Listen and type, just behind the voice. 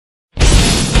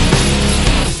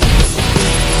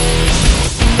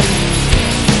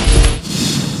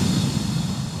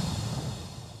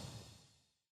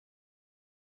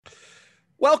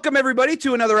Welcome, everybody,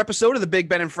 to another episode of the Big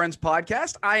Ben and Friends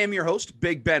podcast. I am your host,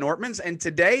 Big Ben Ortmans, and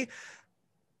today,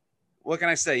 what can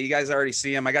I say? You guys already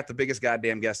see him. I got the biggest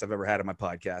goddamn guest I've ever had on my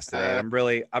podcast today,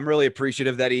 and I'm really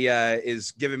appreciative that he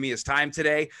is giving me his time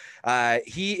today.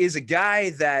 He is a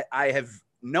guy that I have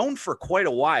known for quite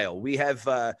a while.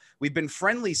 We've been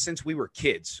friendly since we were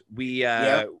kids. We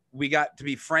got to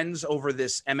be friends over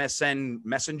this MSN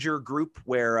Messenger group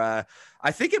where I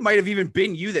think it might have even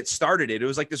been you that started it. It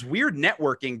was like this weird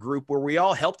networking group where we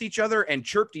all helped each other and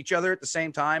chirped each other at the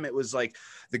same time. It was like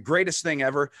the greatest thing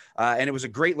ever. And it was a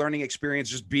great learning experience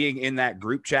just being in that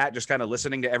group chat, just kind of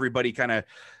listening to everybody kind of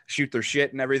shoot their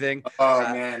shit and everything. Oh,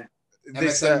 man.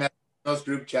 Those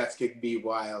group chats could be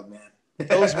wild, man.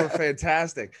 Those were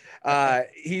fantastic.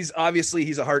 He's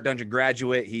a Heart Dungeon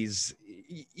graduate.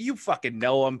 You fucking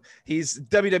know him. He's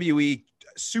WWE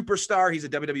superstar. He's a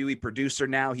WWE producer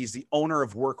now. He's the owner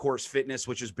of Workhorse Fitness,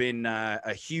 which has been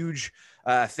a huge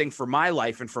thing for my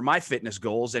life and for my fitness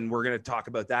goals. And we're going to talk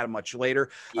about that much later.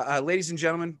 Ladies and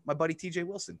gentlemen, my buddy TJ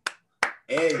Wilson.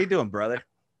 Hey. How you doing, brother?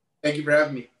 Thank you for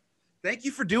having me. Thank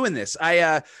you for doing this.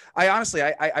 I honestly,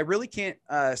 I really can't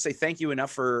say thank you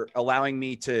enough for allowing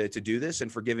me to do this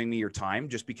and for giving me your time,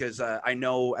 just because I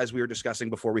know, as we were discussing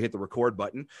before we hit the record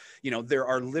button, there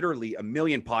are literally a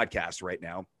million podcasts right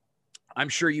now. I'm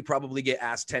sure you probably get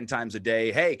asked 10 times a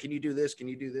day, hey, can you do this? Can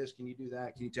you do this? Can you do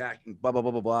that? Can you tack? Blah, blah,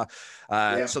 blah, blah,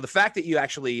 blah. So the fact that you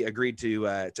actually agreed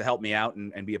to help me out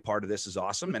and be a part of this is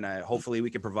awesome. And hopefully we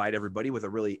can provide everybody with a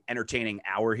really entertaining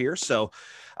hour here. So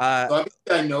I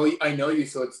know you,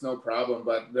 so it's no problem.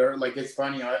 But it's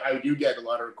funny. I do get a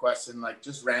lot of requests, and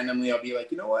just randomly, I'll be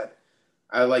like, you know what?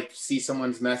 I see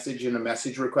someone's message in a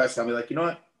message request. I'll be like, you know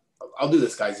what? I'll do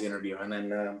this guy's interview. And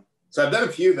then, so I've done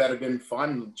a few that have been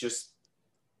fun, just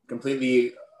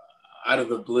completely out of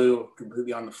the blue,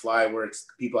 completely on the fly, where it's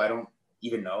people I don't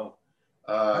even know.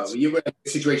 The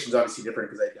situation's obviously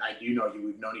different because I do know you.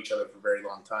 We've known each other for a very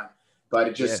long time, but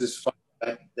it just is fun.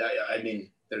 I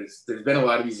mean, there's been a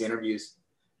lot of these interviews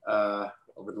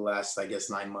over the last, I guess,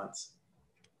 9 months.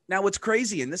 Now, what's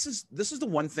crazy, and this is the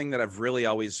one thing that I've really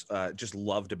always just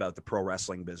loved about the pro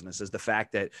wrestling business, is the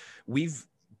fact that we've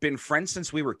been friends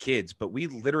since we were kids, but we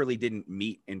literally didn't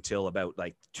meet until about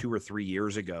 2 or 3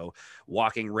 years ago,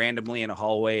 walking randomly in a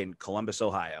hallway in Columbus,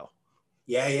 Ohio.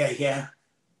 Yeah.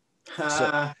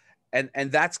 So,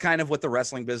 and that's kind of what the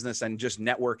wrestling business and just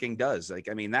networking does.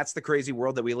 That's the crazy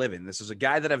world that we live in. This is a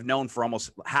guy that I've known for almost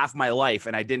half my life,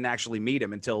 and I didn't actually meet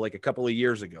him until a couple of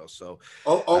years ago. So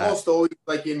almost always,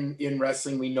 in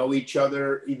wrestling, we know each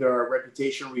other, either our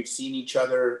reputation, we've seen each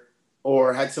other,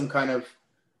 or had some kind of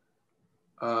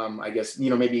I guess,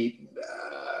 maybe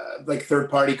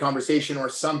third-party conversation or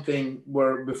something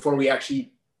where before we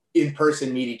actually in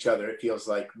person meet each other, it feels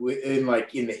like in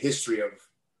the history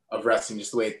of wrestling, just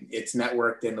the way it's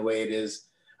networked and the way it is,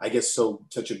 I guess,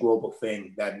 such a global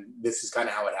thing, that this is kind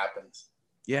of how it happens.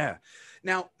 Yeah.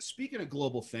 Now, speaking of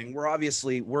global thing,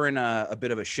 we're in a bit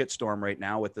of a shitstorm right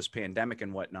now with this pandemic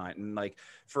and whatnot. And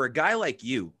for a guy like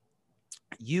you,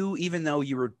 even though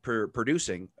you were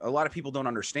producing, a lot of people don't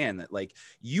understand that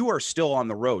you are still on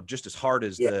the road just as hard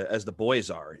as the boys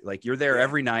are. You're there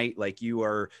every night.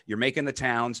 You're making the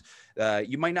towns.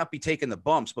 You might not be taking the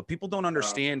bumps, but people don't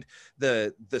understand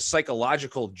the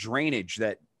psychological drainage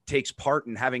that takes part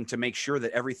in having to make sure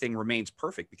that everything remains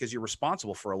perfect, because you're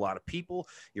responsible for a lot of people.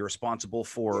 You're responsible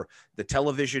for the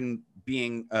television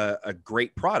being a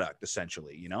great product,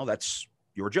 essentially. That's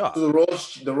your job. So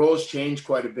the roles change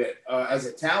quite a bit. As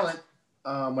a talent,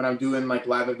 when I'm doing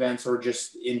live events or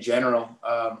just in general,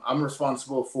 I'm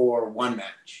responsible for one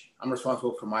match. I'm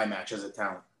responsible for my match as a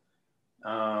talent.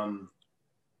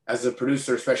 As a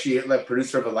producer, especially a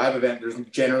producer of a live event, there's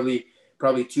generally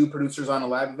probably 2 producers on a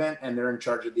live event, and they're in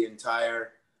charge of the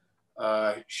entire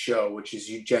show, which is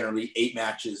generally 8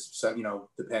 matches. So,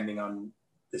 depending on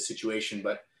the situation,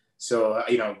 but so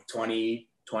 20,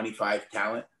 25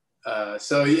 talent.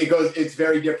 So it's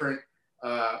very different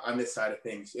on this side of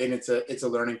things, and it's a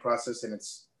learning process, and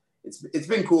it's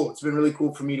been cool. It's been really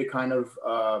cool for me to kind of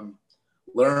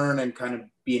learn and kind of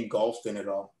be engulfed in it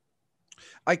all.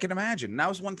 I can imagine. And that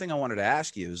was one thing I wanted to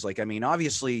ask you is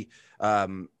obviously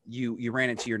you ran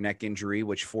into your neck injury,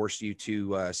 which forced you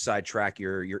to sidetrack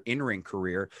your in-ring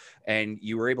career, and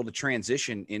you were able to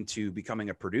transition into becoming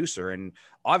a producer. And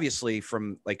obviously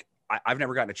from I've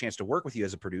never gotten a chance to work with you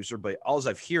as a producer, but all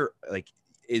I've heard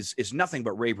is nothing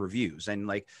but rave reviews, and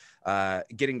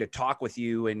getting to talk with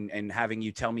you and having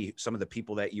you tell me some of the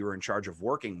people that you were in charge of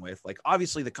working with.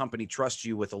 Obviously the company trusts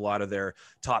you with a lot of their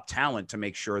top talent to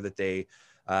make sure that they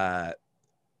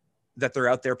that they're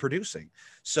out there producing.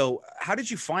 So how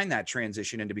did you find that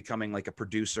transition into becoming like a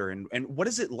producer, and what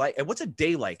is it like, and what's a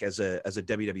day like as a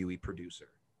WWE producer?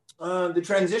 The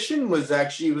transition was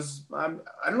actually, I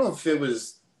don't know if it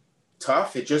was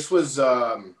tough. It just was,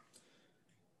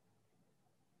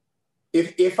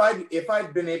 if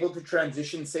I'd been able to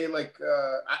transition, say like,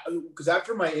 because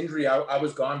after my injury, I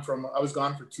was gone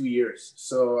for 2 years.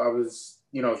 So I was,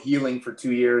 healing for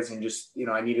 2 years, and just,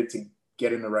 I needed to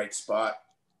get in the right spot.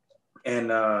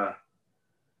 And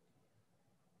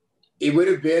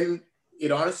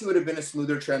it honestly would have been a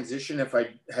smoother transition if I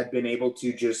had been able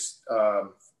to just,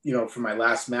 for my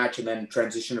last match and then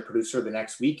transition to producer the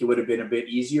next week. It would have been a bit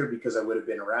easier because I would have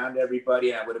been around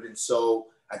everybody, and I would have been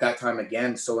at that time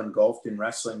again, so engulfed in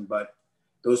wrestling. But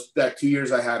that 2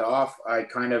 years I had off, I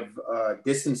kind of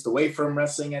distanced away from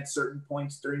wrestling at certain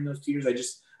points during those 2 years. I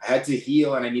had to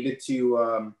heal, and I needed to,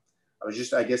 I was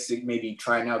just, I guess, maybe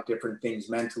trying out different things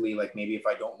mentally. Like maybe if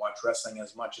I don't watch wrestling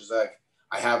as much as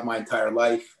I have my entire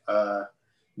life,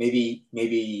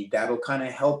 maybe that'll kind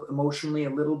of help emotionally a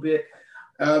little bit.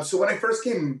 So when I first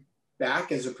came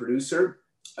back as a producer,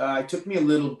 it took me a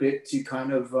little bit to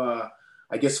kind of,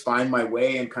 I guess, find my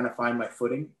way and kind of find my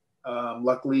footing.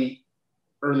 Luckily,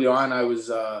 early on, I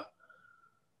was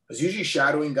usually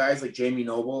shadowing guys like Jamie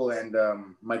Noble and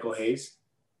Michael Hayes,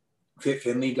 Fit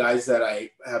Finley, guys that I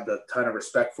have a ton of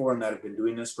respect for and that have been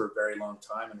doing this for a very long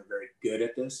time and are very good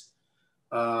at this.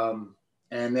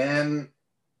 And then,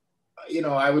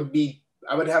 I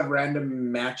would have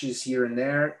random matches here and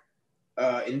there.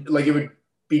 It would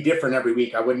be different every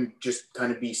week. I wouldn't just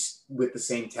kind of be with the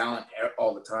same talent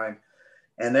all the time.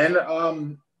 And then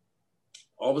all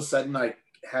of a sudden I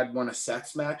had one of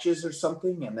Seth's matches or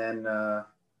something. And then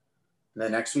the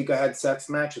next week I had Seth's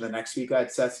match, and the next week I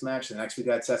had Seth's match, and the next week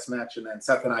I had Seth's match. And then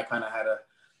Seth and I kind of had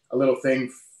a little thing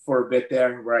for a bit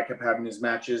there where I kept having his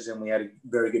matches, and we had a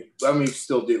very good, we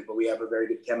still do, but we have a very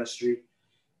good chemistry.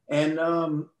 And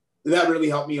that really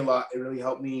helped me a lot. It really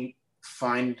helped me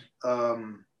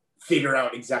figure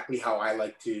out exactly how I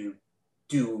like to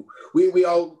do. We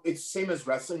all, it's same as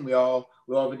wrestling. We all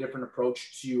have a different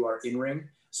approach to our in-ring.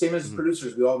 Same as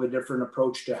producers. We all have a different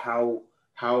approach to how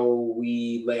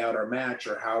we lay out our match,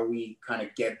 or how we kind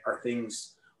of get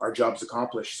our jobs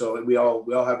accomplished. So we all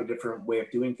have a different way of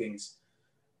doing things.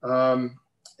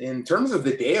 In terms of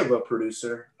the day of a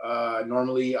producer,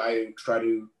 normally I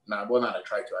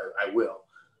will,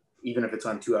 even if it's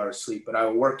on 2 hours sleep, but I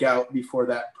will work out before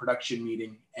that production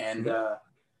meeting. And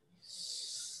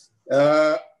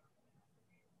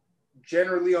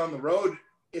generally on the road,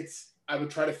 I would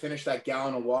try to finish that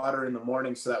gallon of water in the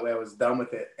morning, so that way I was done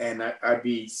with it. And I'd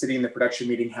be sitting in the production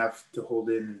meeting, have to hold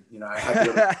in, I had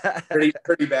to go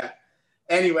pretty bad.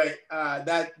 Anyway,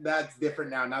 that's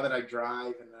different now that I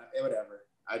drive and whatever.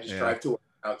 I just drive to work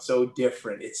out. So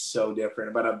different. It's so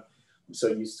different, but I'm so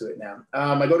used to it now.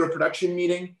 I go to a production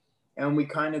meeting, and we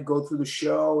kind of go through the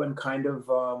show and kind of,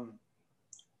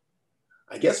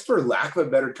 I guess for lack of a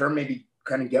better term, maybe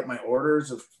kind of get my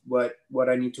orders of what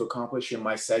I need to accomplish in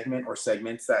my segment or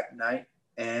segments that night.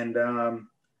 And,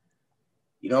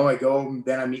 I go,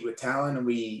 then I meet with talent, and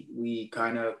we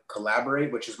kind of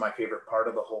collaborate, which is my favorite part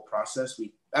of the whole process.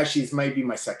 This might be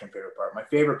my second favorite part. My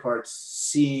favorite part's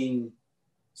seeing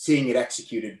it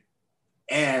executed,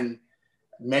 and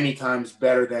many times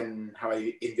better than how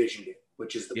I envisioned it,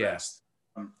 which is the best.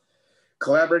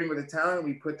 Collaborating with the talent,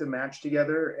 we put the match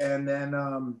together, and then,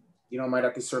 I might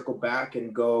have to circle back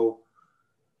and go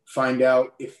find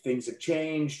out if things have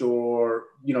changed, or,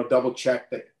 double check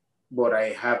that what I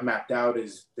have mapped out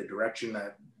is the direction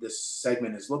that this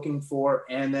segment is looking for.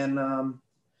 And then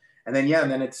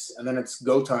it's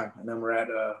go time. And then we're at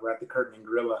the curtain and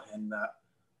gorilla, and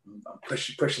I'm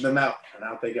pushing them out, and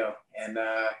out they go. And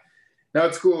no,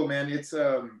 it's cool, man. It's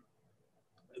the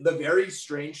very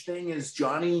strange thing is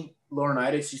Johnny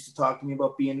Laurinaitis used to talk to me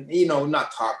about being,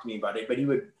 not talk to me about it, but he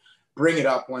would bring it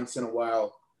up once in a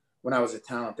while when I was a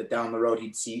talent, that down the road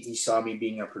he saw me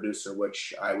being a producer,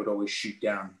 which I would always shoot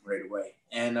down right away.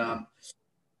 And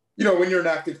when you're an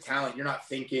active talent, you're not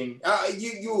thinking,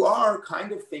 you are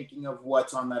kind of thinking of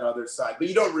what's on that other side, but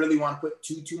you don't really want to put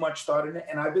too much thought in it.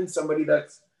 And I've been somebody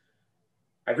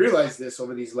I've realized this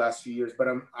over these last few years, but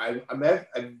I've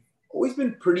always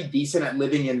been pretty decent at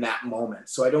living in that moment.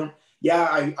 So I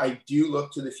do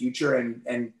look to the future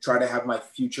and try to have my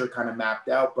future kind of mapped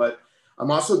out, but I'm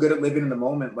also good at living in the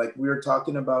moment. Like we were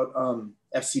talking about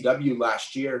FCW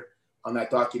last year on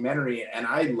that documentary, and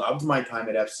I loved my time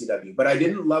at FCW, but I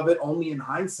didn't love it only in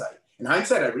hindsight. In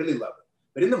hindsight, I really loved it,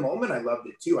 but in the moment, I loved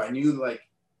it too. I knew like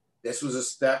this was a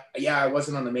step. Yeah, I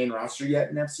wasn't on the main roster yet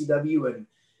in FCW, and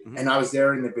Mm-hmm. And I was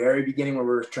there in the very beginning where we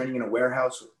were training in a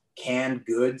warehouse with canned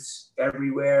goods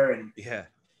everywhere. And yeah,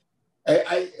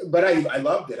 but I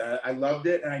loved it. I loved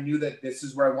it. And I knew that this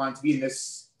is where I wanted to be. And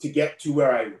this, to get to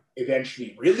where I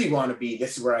eventually really want to be,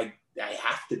 this is where I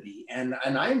have to be. And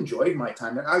I enjoyed my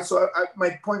time. And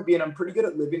my point being, I'm pretty good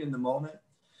at living in the moment.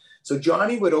 So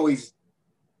Johnny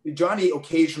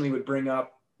occasionally would bring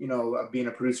up, you know, being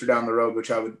a producer down the road,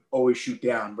 which I would always shoot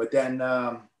down. But then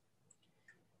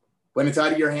when it's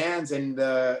out of your hands and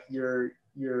the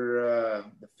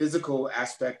physical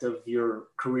aspect of your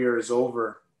career is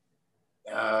over,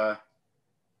 I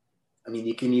mean,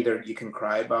 you can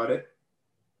cry about it,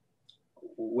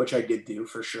 which I did do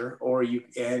for sure, or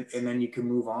and then you can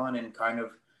move on and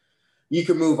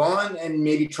and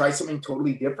maybe try something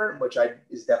totally different, which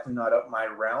is definitely not up my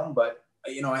realm. But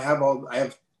you know, I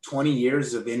have 20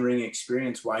 years of in-ring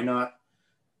experience. Why not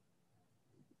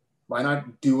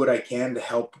do what I can to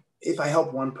help? If I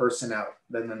help one person out,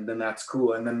 then that's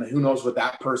cool. And then who knows what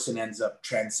that person ends up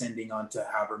transcending onto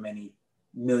however many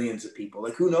millions of people.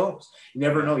 Like, who knows? You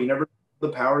never know. You never know the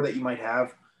power that you might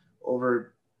have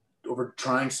over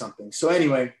trying something. So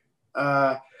anyway,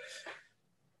 now,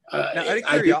 out of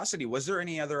curiosity, was there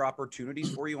any other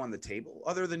opportunities for you on the table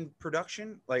other than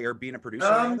production, like, or being a producer,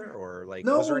 rather, or like,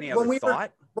 no, was there any other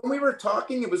thought? When we were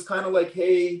talking, it was kind of like,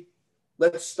 hey,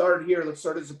 let's start here. Let's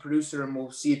start as a producer, and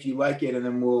we'll see if you like it, and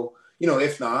then we'll, you know,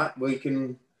 if not, we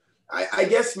can. I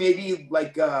guess maybe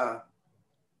like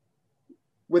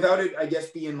without it, I guess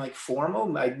being like formal,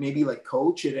 like maybe like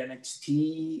coach at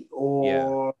NXT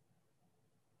or.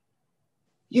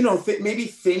 You know, maybe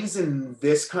things in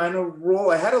this kind of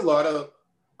role. I had a lot of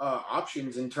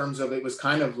options in terms of, it was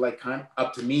kind of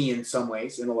up to me in some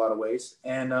ways, in a lot of ways.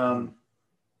 And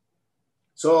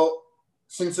so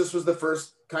since this was the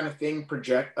first kind of thing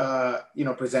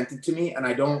presented to me, and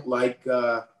I don't like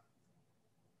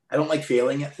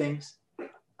failing at things.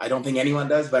 I don't think anyone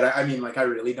does, but I mean, like, I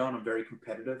really don't. I'm very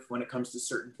competitive when it comes to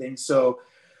certain things. So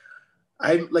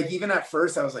I'm like, even at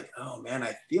first I was like, oh man,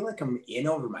 I feel like I'm in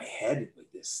over my head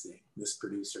with this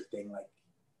producer thing.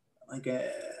 I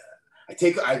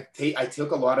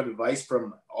took a lot of advice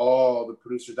from all the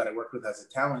producers that I worked with as a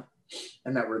talent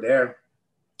and that were there.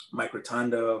 Mike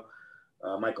Rotundo,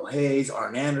 Michael Hayes,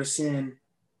 Arn Anderson,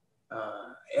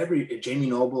 Jamie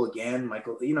Noble again,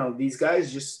 Michael, you know, these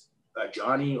guys just,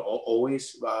 Johnny,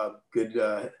 always good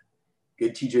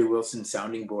TJ Wilson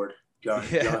sounding board. John.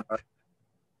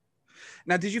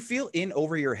 Now, did you feel in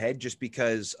over your head just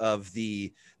because of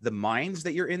the minds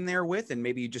that you're in there with, and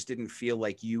maybe you just didn't feel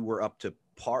like you were up to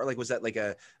par? Like, was that like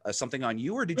a something on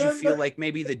you, or did you feel like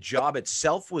maybe the job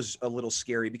itself was a little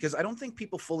scary? Because I don't think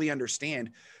people fully understand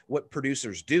what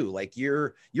producers do. Like,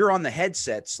 you're on the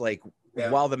headsets, like,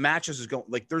 while the matches is going,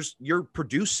 like, you're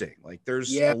producing, like,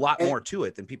 there's a lot more to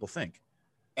it than people think.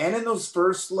 And in those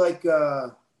first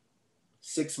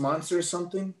 6 months or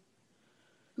something,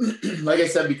 like I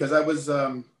said, because I was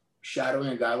shadowing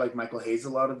a guy like Michael Hayes a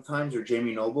lot of the times, or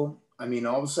Jamie Noble. I mean,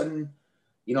 all of a sudden,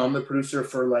 you know, I'm the producer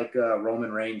for like a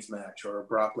Roman Reigns match or a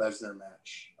Brock Lesnar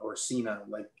match or Cena.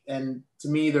 And to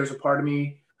me, there's a part of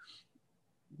me,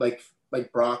 like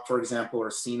Brock, for example,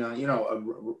 or Cena. You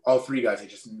know, all three guys. I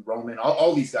just Roman,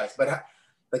 all these guys. But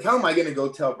how am I going to go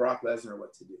tell Brock Lesnar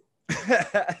what to do?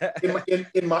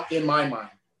 in my mind,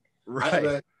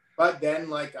 right? But then,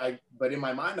 but in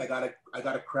my mind, I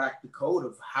gotta crack the code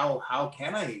of how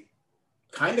can I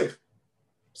kind of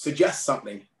suggest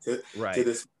something to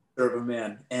this sort of a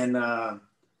man, and I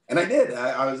did.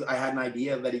 I had an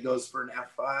idea that he goes for an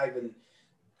F5, and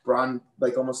Braun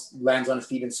almost lands on his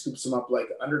feet and scoops him up like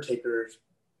Undertaker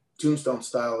tombstone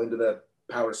style into the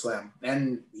power slam,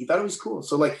 and he thought it was cool.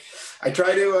 So I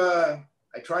try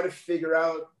to figure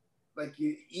out,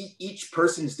 each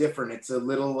person's different. It's a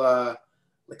little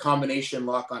the combination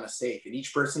lock on a safe, and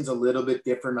each person's a little bit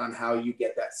different on how you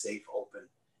get that safe open.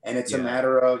 And it's a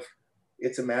matter of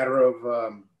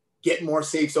getting more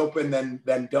safes open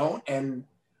than don't, and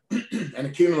and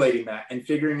accumulating that and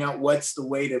figuring out what's the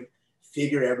way to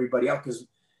figure everybody out. Because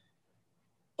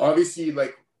obviously,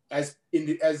 as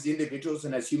individuals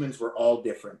and as humans, we're all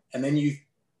different. And then you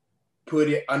put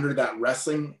it under that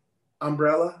wrestling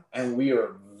umbrella, and we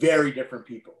are very different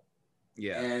people.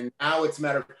 Yeah. And now it's a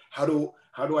matter of how do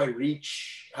I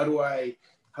reach? How do I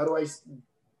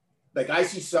I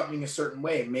see something a certain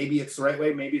way. Maybe it's the right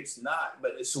way, maybe it's not.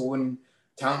 But so when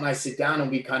Talent and I sit down and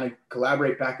we kind of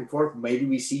collaborate back and forth, maybe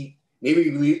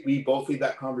we both leave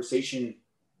that conversation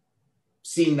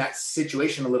seeing that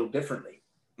situation a little differently.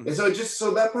 Mm-hmm. And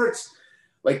so that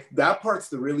part's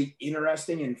the really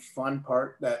interesting and fun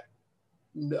part that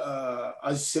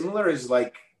as similar as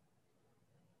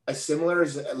as similar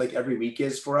as like every week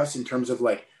is for us in terms of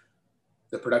like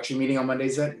the production meeting on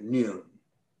Mondays at noon.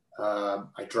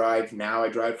 I drive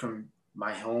from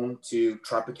my home to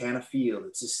Tropicana Field.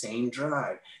 It's the same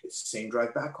drive. It's the same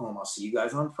drive back home. I'll see you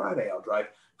guys on Friday. I'll drive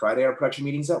Friday. Our production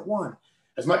meeting's at 1.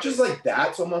 As much as like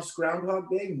that's almost Groundhog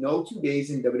Day, no 2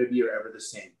 days in WWE are ever the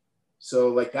same. So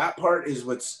like that part is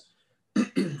what's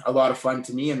a lot of fun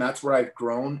to me. And that's where I've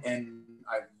grown and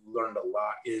I've learned a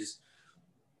lot, is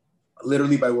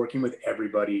literally by working with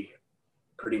everybody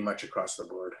pretty much across the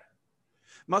board.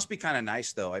 Must be kind of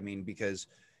nice though. I mean, because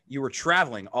you were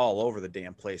traveling all over the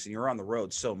damn place and you're on the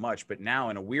road so much, but now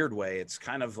in a weird way, it's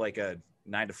kind of like a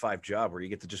 9-to-5 job where you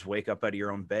get to just wake up out of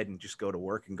your own bed and just go to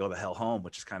work and go the hell home,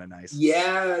 which is kind of nice.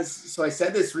 Yes. So I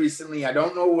said this recently. I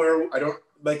don't know where, I don't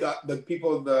like the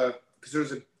people, because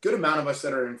there's a good amount of us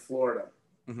that are in Florida.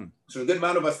 Mm-hmm. So a good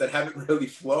amount of us that haven't really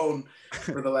flown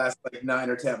for the last like 9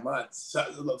 or 10 months.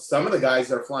 So some of the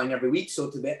guys are flying every week. So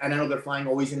and I know they're flying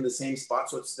always in the same spot.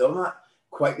 So it's still not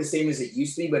quite the same as it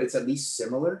used to be, but it's at least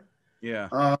similar.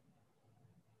 Yeah.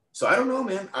 So I don't know,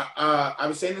 man. I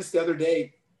was saying this the other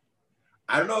day.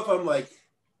 I don't know if I'm like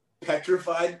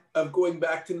petrified of going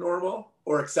back to normal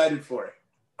or excited for it.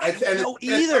 I don't know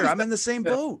either. I'm in the same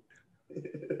boat.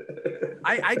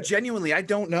 I genuinely, I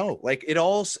don't know. Like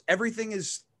everything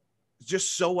is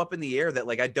just so up in the air that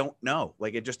like, I don't know.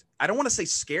 Like I don't want to say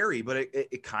scary, but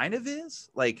it kind of is.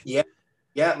 Like, yeah.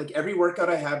 Like every workout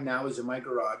I have now is in my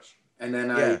garage. And then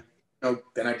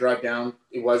then I drive down.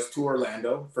 It was to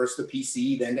Orlando, first to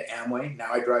PC, then to Amway.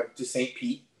 Now I drive to St.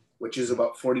 Pete, which is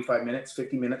about 45 minutes,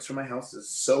 50 minutes from my house. It's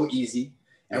so easy.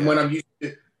 And when I'm used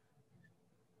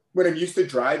to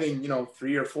driving,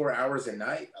 3 or 4 hours a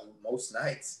night, most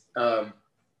nights,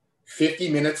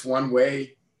 50 minutes one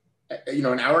way,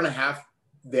 an hour and a half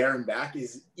there and back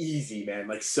is easy, man.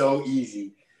 Like so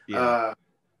easy. Yeah.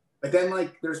 But then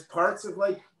like there's parts of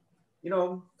like,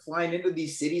 flying into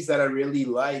these cities that I really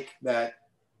like that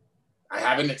I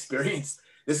haven't experienced.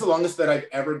 This is the longest that I've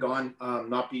ever gone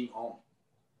not being home.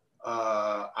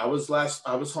 I was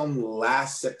home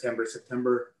last September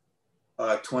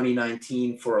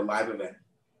 2019 for a live event.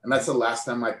 And that's the last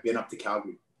time I've been up to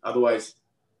Calgary. Otherwise,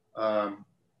 and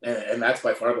that's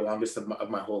by far the longest of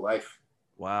my whole life.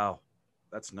 Wow.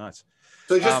 That's nuts.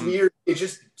 So it's just weird.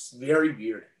 It's very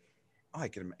weird. Oh,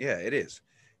 yeah, it is.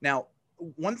 Now,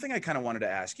 one thing I kind of wanted to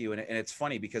ask you, and it's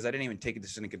funny because I didn't even take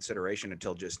this into consideration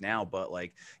until just now, but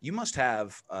like you must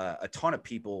have a ton of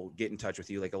people get in touch with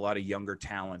you, like a lot of younger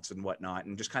talents and whatnot,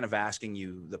 and just kind of asking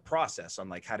you the process on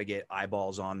like how to get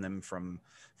eyeballs on them from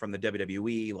the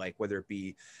WWE, like whether it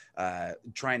be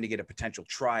trying to get a potential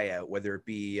tryout, whether it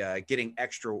be getting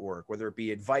extra work, whether it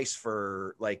be advice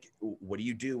for like, what do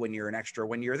you do when you're an extra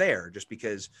when you're there? Just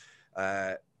because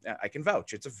I can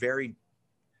vouch. It's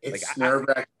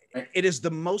nerve-wracking. It is the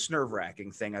most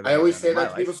nerve-wracking thing I always say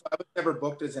that to people. So I was never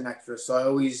booked as an extra, so I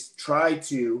always try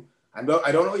to. I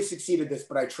don't always succeed at this,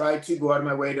 but I try to go out of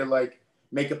my way to like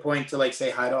make a point to like say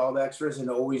hi to all the extras and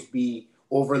always be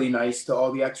overly nice to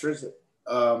all the extras.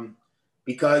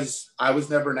 Because I was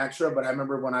never an extra, but I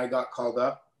remember when I got called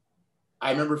up,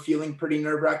 I remember feeling pretty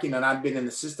nerve-wracking, and I'd been in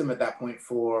the system at that point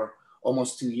for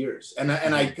almost 2 years, and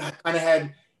I kind of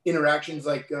had interactions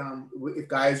like if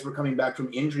guys were coming back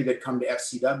from injury that come to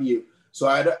FCW. So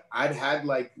I'd had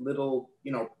like little,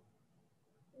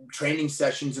 training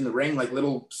sessions in the ring, like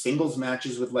little singles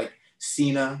matches with like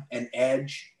Cena and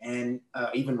Edge and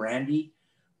even Randy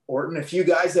Orton. A few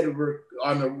guys that were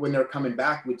when they're coming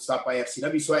back would stop by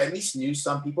FCW. So I at least knew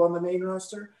some people on the main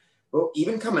roster. But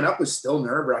even coming up was still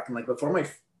nerve-wracking. Like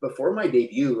before my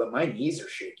debut, like my knees are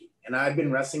shaking. And I'd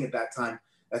been wrestling at that time.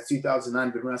 That's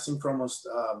 2009. Been wrestling for almost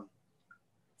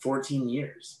 14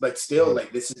 years, but still,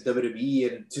 like this is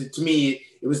WWE, and to me,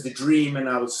 it was the dream, and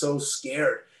I was so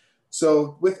scared.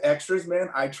 So with extras, man,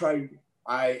 I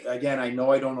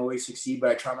know I don't always succeed, but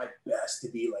I try my best to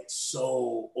be like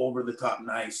so over the top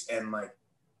nice and like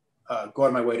go out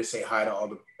of my way to say hi to all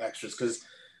the extras, because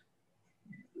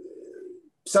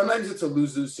sometimes it's a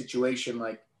lose-lose situation.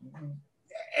 Like,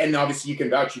 and obviously you can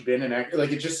vouch, you've been an actor.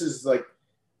 Like it just is like,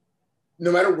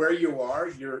 no matter where you are,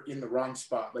 you're in the wrong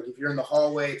spot. Like if you're in the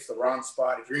hallway, it's the wrong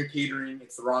spot. If you're in catering,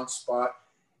 it's the wrong spot.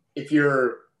 If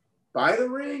you're by the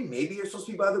ring, maybe you're supposed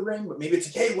to be by the ring, but maybe it's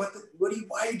like, hey, why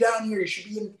are you down here? You should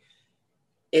be in.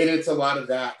 And it's a lot of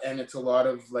that. And it's a lot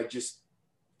of like, just,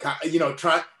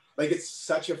 try, like, it's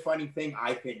such a funny thing,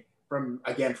 I think, from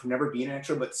never being an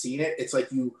extra, but seeing it, it's like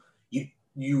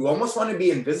you almost want to be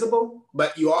invisible,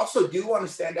 but you also do want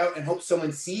to stand out and hope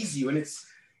someone sees you. And it's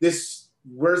this,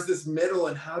 where's this middle,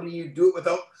 and how do you do it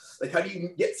without, like, how do you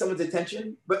get someone's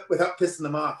attention but without pissing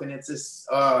them off? And it's this,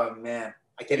 oh man,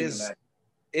 I It can't even is. imagine.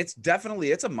 It's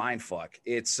definitely, it's a mind fuck.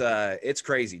 It's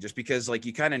crazy just because like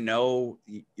you kind of know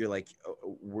you're like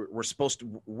we're supposed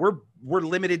to we're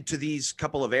limited to these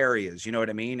couple of areas, you know what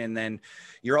I mean? And then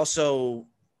you're also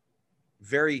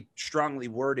very strongly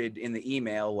worded in the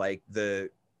email, like there's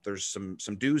some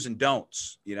do's and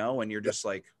don'ts, you know, and you're just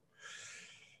like,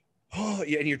 oh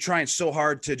yeah, and you're trying so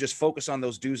hard to just focus on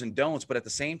those do's and don'ts, but at the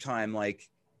same time, like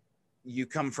you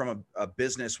come from a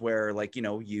business where like, you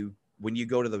know, when you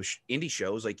go to the indie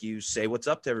shows, like you say what's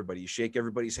up to everybody, you shake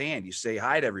everybody's hand, you say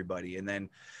hi to everybody. And then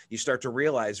you start to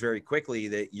realize very quickly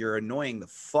that you're annoying the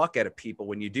fuck out of people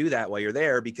when you do that while you're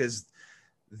there, because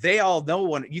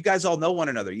you guys all know one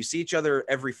another. You see each other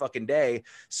every fucking day.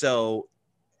 So,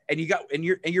 and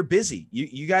you're busy.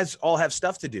 You guys all have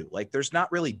stuff to do. Like there's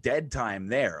not really dead time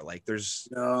there. Like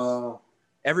No.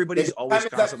 everybody's It's always kind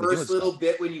of that constantly doing first little stuff.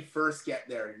 bit when you first get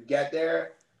there. You get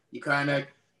there, you kind of,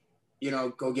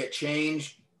 go get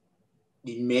changed.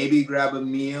 You maybe grab a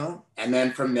meal, and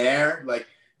then from there, like,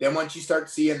 then once you start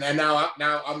seeing, and now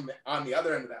I'm on the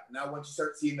other end of that. Now once you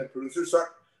start seeing the producers start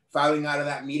filing out of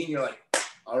that meeting, you're like,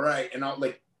 all right. And I'll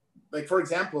like for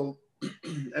example,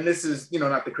 and this is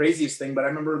not the craziest thing, but I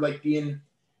remember like being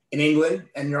in England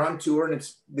and you're on tour, and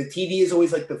it's the TV is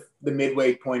always like the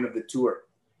midway point of the tour.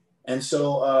 And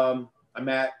so I'm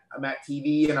at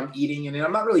TV and I'm eating, and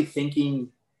I'm not really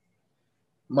thinking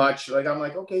much. Like I'm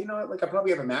like, okay, like I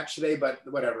probably have a match today, but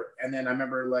whatever. And then I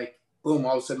remember like, boom,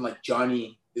 all of a sudden like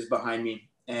Johnny is behind me,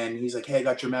 and he's like, hey, I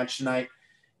got your match tonight.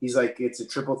 He's like, it's a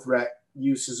triple threat,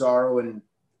 you, Cesaro, and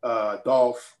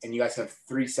Dolph, and you guys have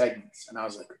 3 segments. And I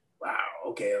was like, wow,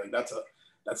 okay, like that's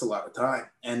a lot of time.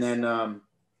 And then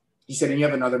he said, and you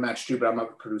have another match too, but I'm not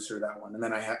the producer of that one. And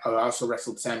then I also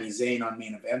wrestled Sami Zayn on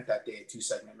main event that day, a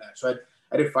 2-segment match. So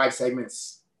I did 5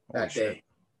 segments that day.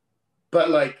 But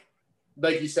like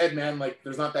you said, man, like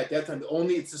there's not that dead time.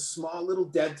 It's a small little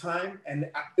dead time, and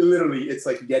literally it's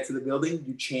like you get to the building,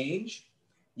 you change,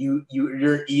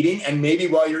 you're eating, and maybe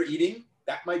while you're eating,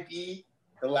 that might be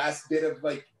the last bit of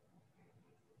like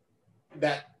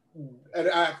that. And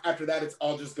after that, it's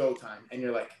all just go time, and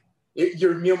you're like,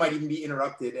 your meal might even be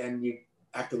interrupted, and you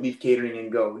have to leave catering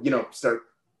and go, start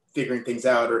figuring things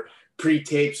out or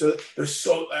pre-tape. So there's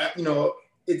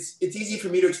it's easy for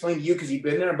me to explain to you because you've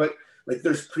been there, but like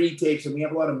there's pre-tapes and we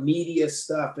have a lot of media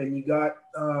stuff, and you got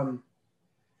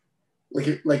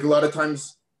like a lot of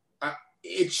times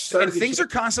and things are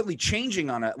constantly changing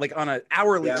on a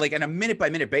hourly, like on a minute by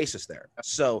minute basis there.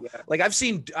 So like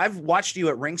I've watched you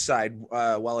at ringside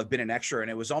while I've been an extra,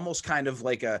 and it was almost kind of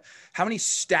like how many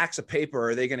stacks of paper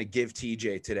are they going to give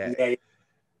TJ today?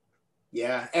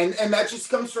 Yeah. And that just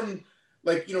comes from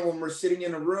like, when we're sitting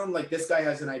in a room, like this guy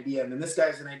has an idea, and then this guy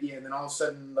has an idea, and then all of a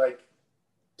sudden like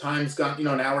time's gone,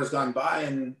 an hour's gone by,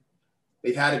 and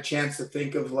they've had a chance to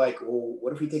think of like, well,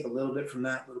 what if we take a little bit from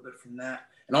that, a little bit from that?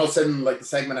 And all of a sudden, like the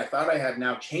segment I thought I had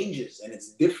now changes, and it's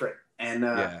different. And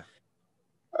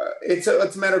it's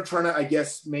a matter of trying to, I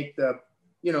guess, make the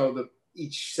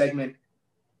each segment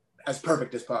as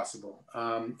perfect as possible.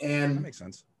 And that makes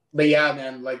sense. But yeah,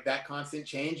 man, like that constant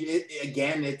change,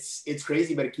 it's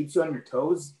crazy, but it keeps you on your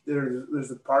toes.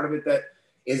 There's a part of it that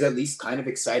is at least kind of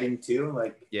exciting too.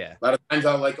 Like a lot of times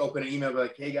I'll like open an email, be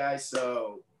like, hey guys,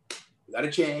 so we got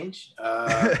to change.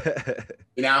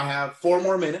 We now have 4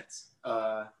 more minutes.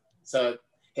 So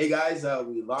hey guys,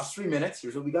 we lost 3 minutes.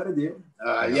 Here's what we got to do.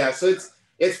 So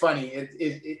it's funny.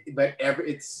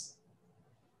 It's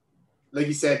like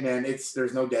you said, man.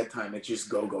 There's no dead time. It's just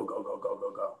go.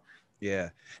 Yeah.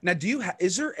 Now,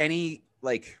 is there any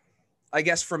like, I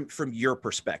guess from your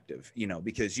perspective,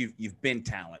 because you've been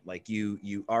talent, like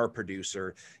you are a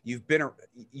producer, you've been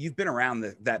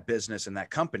around that business and that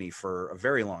company for a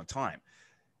very long time.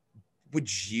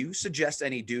 Would you suggest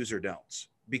any do's or don'ts?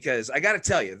 Because I got to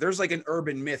tell you, there's like an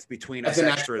urban myth between us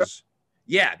extras.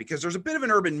 Yeah, because there's a bit of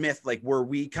an urban myth, like where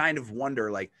we kind of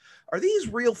wonder, like, are these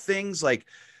real things? Like,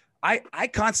 I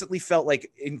constantly felt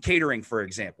like in catering, for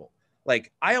example,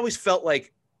 like I always felt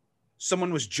like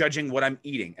someone was judging what I'm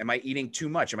eating. Am I eating too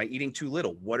much? Am I eating too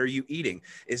little? What are you eating?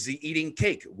 Is he eating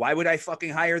cake? Why would I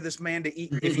fucking hire this man to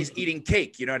eat if he's eating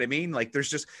cake? You know what I mean? Like there's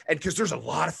just, and because there's a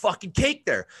lot of fucking cake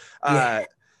there.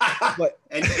 But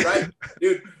and you're right,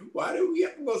 dude. Why do we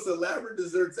have the most elaborate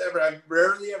desserts ever? I've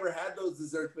rarely ever had those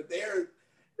desserts, but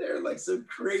they're like some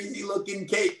crazy looking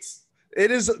cakes.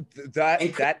 It is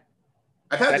that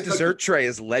dessert tray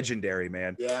is legendary,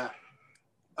 man. Yeah.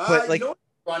 But like, what's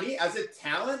funny? As a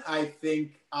talent, I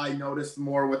think I noticed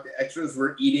more what the extras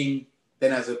were eating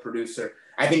than as a producer.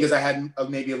 I think because I had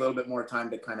maybe a little bit more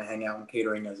time to kind of hang out in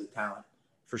catering as a talent.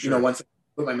 For sure. Once I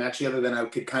put my match together, then I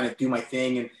could kind of do my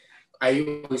thing. And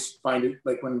I always find it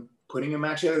like when putting a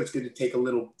match together, it's good to take a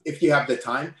little, if you have the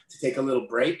time to take a little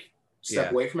break,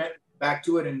 step away from it, back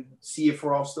to it, and see if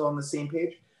we're all still on the same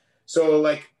page. So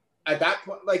like at that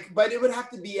point, like, but it would have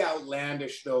to be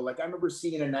outlandish though. Like I remember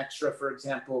seeing an extra, for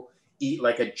example, eat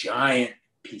like a giant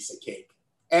piece of cake.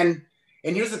 And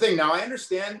here's the thing. Now I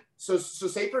understand. So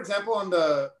say for example on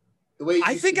the way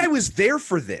I think I was there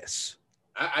for this.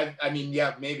 I mean,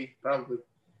 yeah, maybe, probably.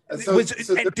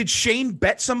 Did Shane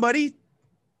bet somebody?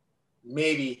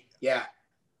 Maybe, yeah.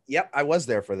 Yep, I was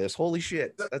there for this. Holy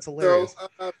shit, that's hilarious.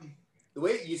 So the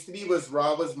way it used to be was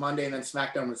Raw was Monday and then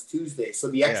SmackDown was Tuesday. So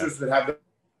the extras would have.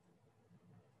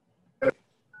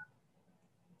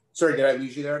 Sorry, did I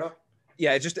lose you there at all?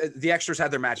 Yeah, just the extras had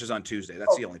their matches on Tuesday.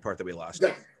 That's the only part that we lost.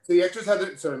 Yeah. So the extras had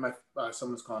their. Sorry,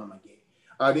 someone's calling on my gate.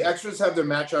 The extras have their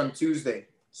match on Tuesday.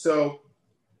 So,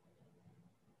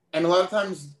 and a lot of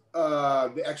times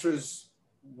the extras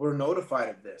were notified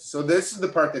of this. So this is the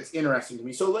part that's interesting to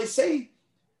me. So let's say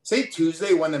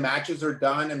Tuesday when the matches are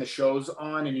done and the show's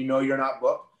on and you know you're not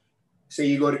booked. Say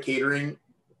you go to catering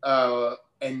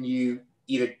and you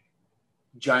eat a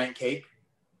giant cake.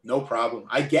 No problem.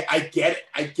 I get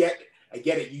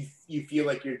it. You feel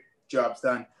like your job's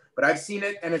done. But I've seen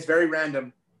it, and it's very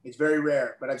random. It's very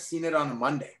rare, but I've seen it on a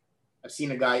Monday. I've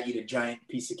seen a guy eat a giant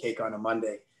piece of cake on a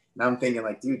Monday. And I'm thinking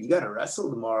like, dude, you got to wrestle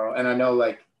tomorrow. And I know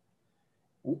like,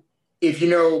 if you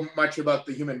know much about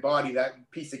the human body,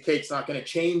 that piece of cake's not going to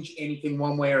change anything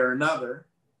one way or another.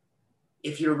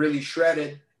 If you're really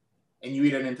shredded and you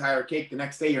eat an entire cake, the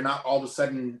next day you're not all of a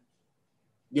sudden,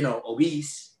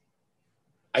 obese.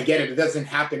 I get it. It doesn't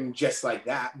happen just like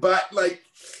that. But like,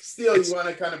 still, you want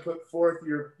to kind of put forth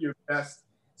your best.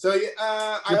 So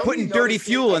you're putting dirty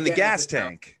fuel in the gas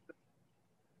tank.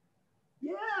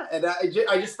 Yeah, and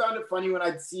I just found it funny when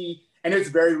I'd see, and it's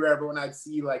very rare, but when I'd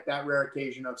see like that rare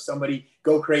occasion of somebody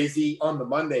go crazy on the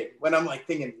Monday, when I'm like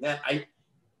thinking, man,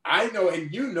 I know,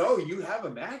 and you have a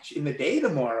match in the day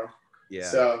tomorrow. Yeah.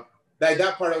 So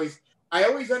that part I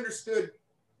always understood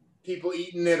people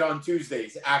eating it on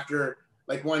Tuesdays after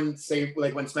like when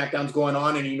SmackDown's going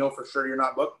on and you know for sure you're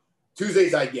not booked.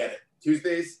 Tuesdays, I get it.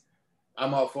 Tuesdays,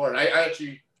 I'm all for it. I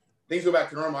actually, things go back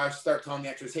to normal. I start telling the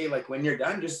extras, hey, like when you're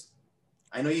done,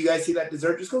 I know you guys see that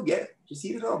dessert, just go get it. Just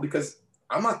eat it all because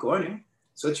I'm not going in.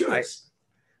 So it's yours.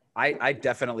 I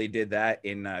definitely did that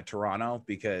in Toronto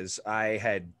because I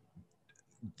had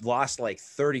lost like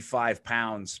 35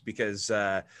 pounds because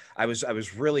I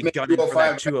was really gunning for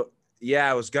that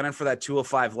I was gunning for that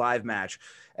 205 live match.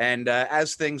 And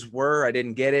as things were, I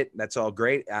didn't get it. That's all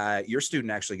great. Your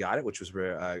student actually got it, which was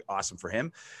awesome for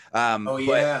him.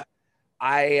 Yeah.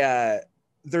 But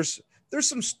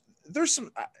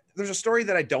there's a story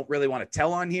that I don't really want to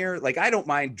tell on here. Like, I don't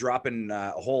mind dropping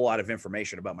a whole lot of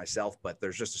information about myself, but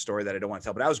there's just a story that I don't want to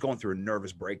tell. But I was going through a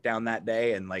nervous breakdown that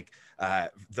day. And like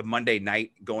the Monday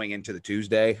night going into the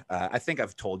Tuesday, I think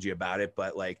I've told you about it,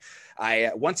 but like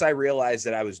once I realized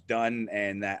that I was done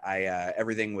and that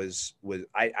everything was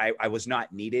I was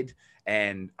not needed.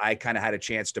 And I kind of had a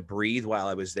chance to breathe while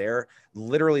I was there.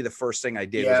 Literally the first thing I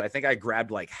did was I think I grabbed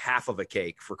like half of a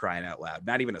cake, for crying out loud,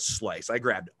 not even a slice. I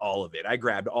grabbed all of it. I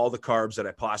grabbed all the carbs that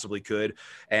I possibly could.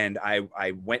 And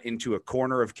I went into a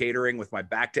corner of catering with my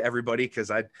back to everybody. Cause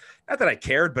not that I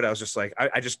cared, but I was just like,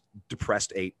 I just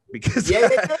depressed ate because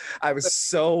I was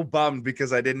so bummed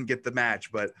because I didn't get the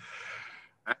match, but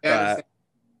I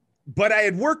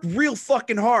had worked real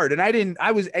fucking hard and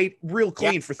I was ate real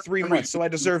clean for 3 months. So I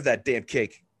deserved that damn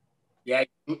cake. Yeah.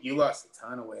 You lost a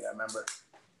ton of weight. I remember.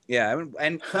 Yeah.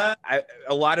 And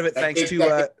a lot of it thanks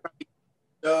to,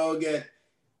 so good.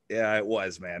 Yeah, it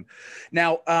was, man.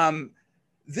 Now,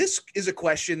 this is a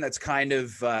question that's kind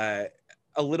of a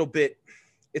little bit,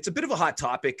 it's a bit of a hot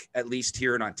topic, at least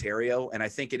here in Ontario. And I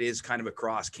think it is kind of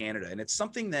across Canada. And it's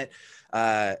something that,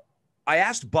 I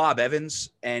asked Bob Evans,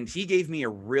 and he gave me a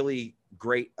really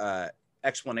great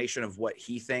explanation of what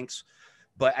he thinks.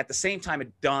 But at the same time,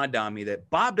 it dawned on me that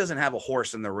Bob doesn't have a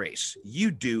horse in the race.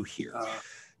 You do here.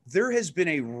 There has been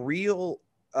a real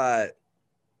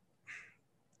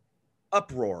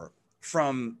uproar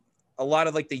from a lot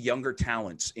of like the younger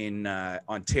talents in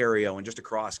Ontario and just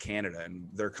across Canada. And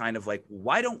they're kind of like,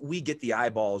 why don't we get the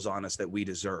eyeballs on us that we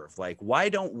deserve? Like, why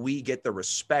don't we get the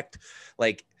respect?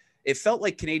 Like, it felt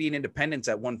like Canadian independence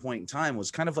at one point in time was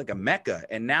kind of like a mecca.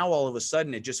 And now all of a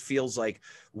sudden it just feels like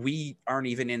we aren't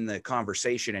even in the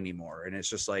conversation anymore. And it's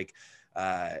just like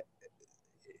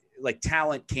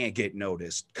talent can't get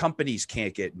noticed. Companies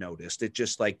can't get noticed. It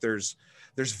just like, there's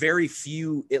very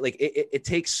few, it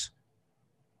takes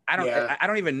I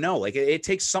don't even know. Like it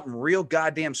takes something real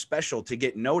goddamn special to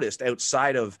get noticed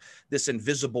outside of this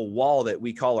invisible wall that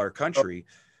we call our country.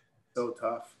 So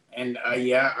tough. And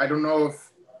I don't know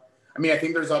if, I mean, I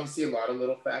think there's obviously a lot of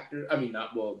little factors. I mean,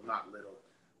 not little,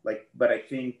 like, but I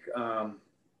think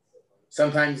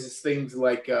sometimes it's things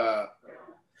like, the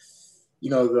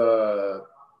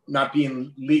not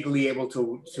being legally able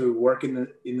to work in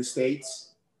the States,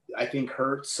 I think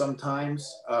hurts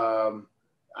sometimes.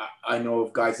 I know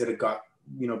of guys that have got,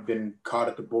 been caught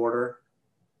at the border,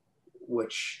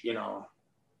 which,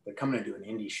 they're coming to do an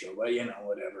indie show, but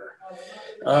whatever.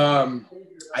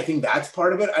 I think that's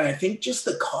part of it. And I think just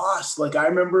the cost, like I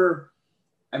remember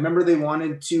they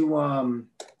wanted to,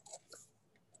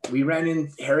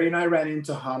 Harry and I ran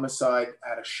into Homicide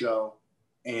at a show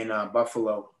in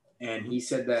Buffalo. And he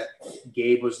said that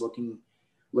Gabe was looking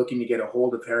to get a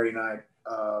hold of Harry and I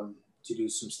to do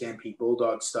some Stampede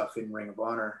Bulldog stuff in Ring of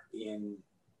Honor in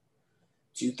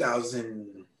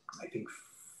 2000, I think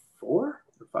 4 or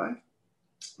 5.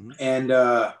 Mm-hmm. And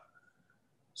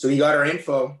so he got our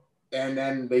info, and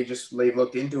then they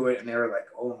looked into it, and they were like,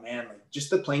 "Oh man, like just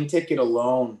the plane ticket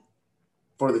alone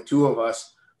for the two of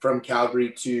us from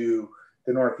Calgary to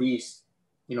the Northeast,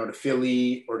 to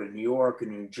Philly or to New York or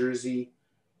New Jersey."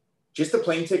 Just the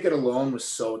plane ticket alone was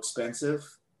so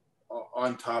expensive,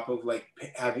 on top of like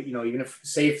having, even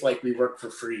if like we worked for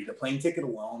free, the plane ticket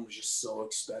alone was just so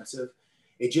expensive.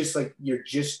 It just like, you're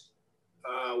just,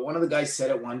 one of the guys said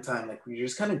at one time, like, you're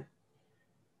just kind of,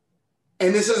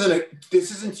 and this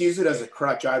isn't to use it as a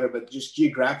crutch either, but just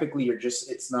geographically,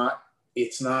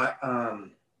 it's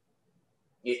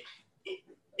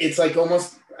like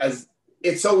almost as,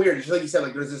 it's so weird. Just like you said,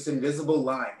 like there's this invisible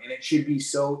line, and it should be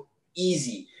so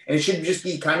easy. And it should just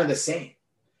be kind of the same,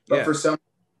 but for some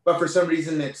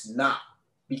reason it's not.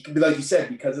 Like you said,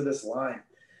 because of this line,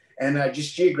 and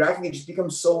just geographically, it just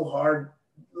becomes so hard.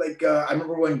 Like I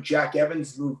remember when Jack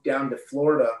Evans moved down to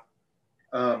Florida,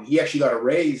 he actually got a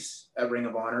raise at Ring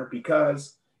of Honor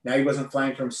because now he wasn't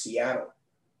flying from Seattle,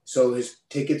 so his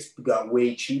tickets got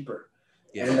way cheaper,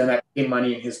 and then that became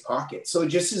money in his pocket. So it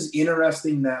just is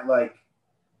interesting that like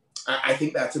I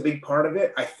think that's a big part of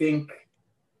it. I think.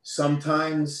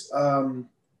 Sometimes,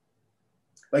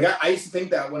 like I used to think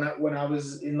that when I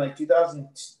was in like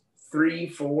 2003,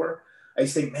 4, I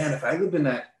used to think, man, if I lived in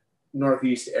that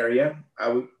Northeast area,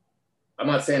 I'm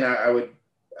not saying I would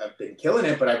have been killing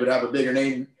it, but I would have a bigger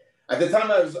name. At the time,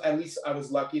 I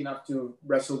was lucky enough to have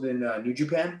wrestled in New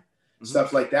Japan,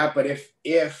 stuff like that. But if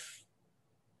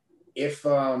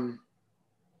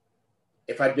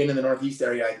I'd been in the Northeast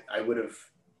area, I would have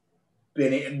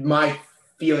been. My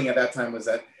feeling at that time was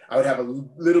that I would have a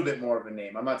little bit more of a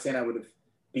name. I'm not saying I would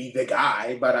be the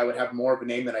guy, but I would have more of a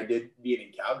name than I did being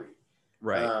in Calgary.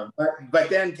 Right. But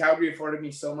then Calgary afforded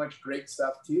me so much great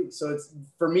stuff too. So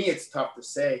for me, it's tough to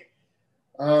say.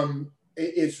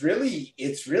 It's really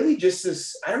just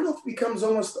this, I don't know if it becomes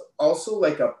almost also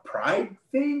like a pride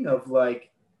thing of like,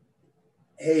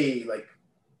 hey, like,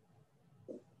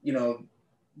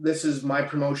 this is my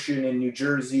promotion in New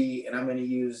Jersey, and I'm going to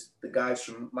use the guys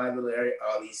from my little area.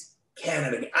 Oh, these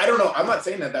Canada. I don't know. I'm not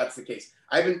saying that that's the case.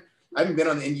 I haven't been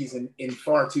on the Indies in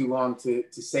far too long to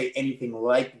say anything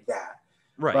like that.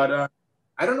 Right. But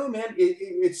I don't know, man.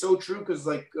 It's so true because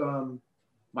like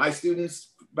my students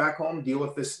back home deal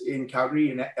with this in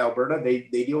Calgary and Alberta. They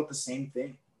deal with the same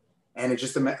thing, and it's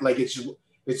just like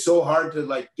it's so hard to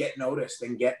like get noticed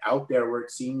and get out there where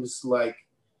it seems like.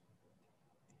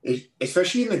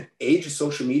 Especially in the age of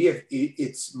social media,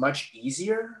 it's much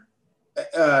easier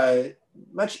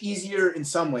in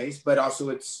some ways, but also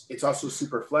it's also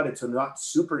super flooded. So not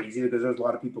super easy because there's a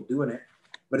lot of people doing it,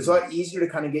 but it's a lot easier to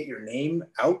kind of get your name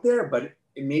out there, but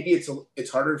maybe it's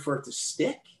harder for it to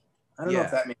stick. I don't know if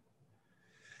that makes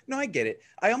sense. No, I get it.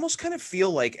 I almost kind of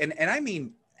feel like, and I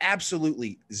mean,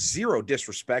 absolutely zero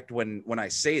disrespect when I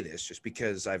say this, just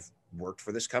because I've worked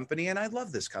for this company and I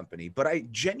love this company, but I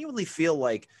genuinely feel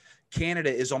like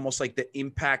Canada is almost like the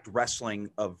Impact Wrestling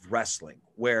of wrestling,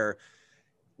 where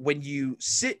when you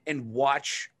sit and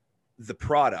watch the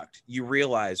product, you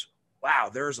realize, wow,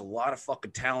 there's a lot of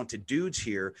fucking talented dudes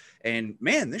here. And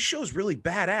man, this show's really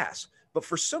badass. But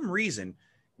for some reason,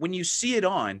 when you see it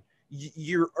on,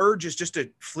 your urge is just to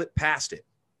flip past it.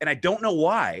 And I don't know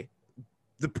why.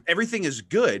 Everything is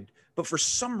good, but for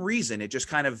some reason, it just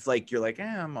kind of like, you're like,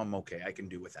 I'm okay. I can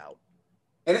do without.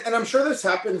 And I'm sure this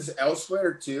happens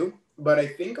elsewhere too, but I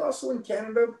think also in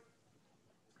Canada,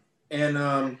 and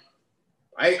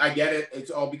I get it.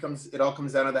 It all comes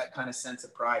down to that kind of sense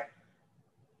of pride,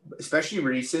 especially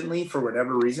recently for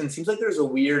whatever reason. It seems like there's a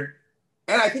weird,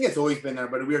 and I think it's always been there,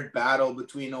 but a weird battle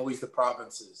between always the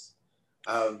provinces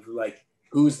of like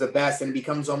who's the best, and it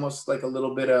becomes almost like a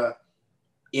little bit of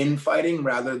infighting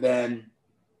rather than,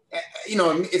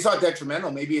 it's not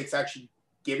detrimental. Maybe it's actually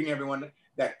giving everyone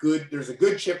that good. There's a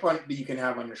good chip on that you can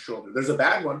have on your shoulder. There's a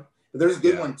bad one, but there's a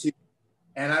good one too.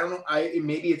 And I don't know.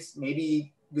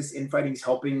 Maybe this infighting is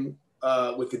helping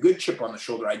with the good chip on the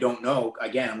shoulder. I don't know.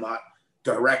 Again, I'm not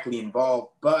directly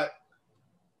involved, but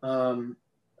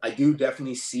I do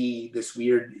definitely see this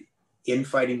weird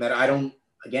infighting that I don't.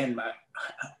 Again,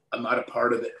 I'm not a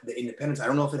part of the independence. I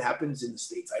don't know if it happens in the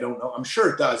States. I don't know. I'm sure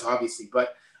it does, obviously,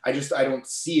 but I don't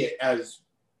see it as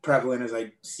prevalent as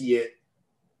I see it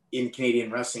in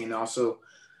Canadian wrestling. And also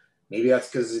maybe that's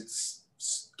because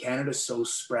Canada's so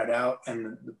spread out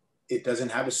and it doesn't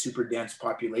have a super dense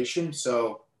population.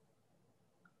 So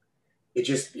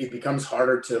it becomes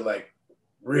harder to like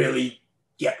really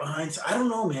get behind. So I don't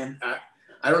know, man.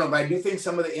 I don't know, but I do think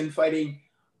some of the infighting,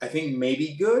 I think may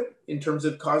be good in terms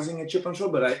of causing a chip on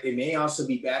shoulder, but it may also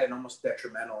be bad and almost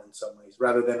detrimental in some ways,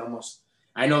 rather than almost,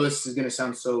 I know this is going to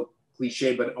sound so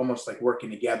cliche, but almost like working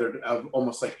together,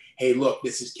 almost like, hey, look,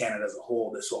 this is Canada as a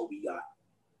whole. This is what we got.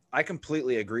 I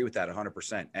completely agree with that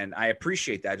 100%. And I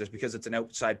appreciate that just because it's an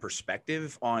outside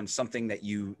perspective on something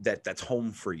that's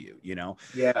home for you,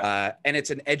 Yeah. And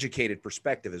it's an educated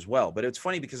perspective as well. But it's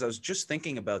funny because I was just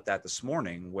thinking about that this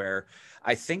morning, where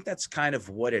I think that's kind of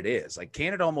what it is. Like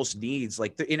Canada almost needs,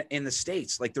 like in the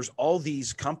States, like there's all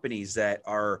these companies that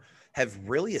have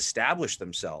really established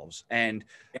themselves, and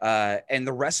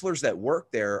the wrestlers that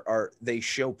work there they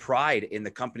show pride in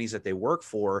the companies that they work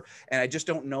for. And I just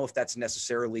don't know if that's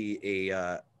necessarily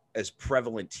as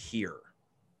prevalent here.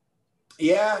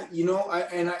 Yeah.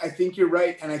 I think you're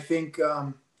right. And I think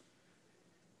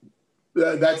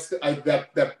that's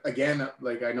again,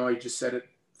 like, I know I just said it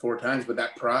 4 times, but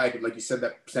that pride, like you said,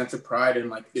 that sense of pride and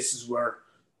like, this is where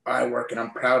I work and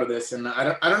I'm proud of this. And I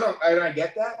don't know. I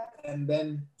get that. And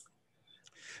then,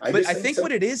 I think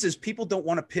what it is people don't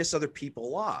want to piss other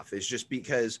people off. It's just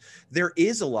because there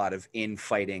is a lot of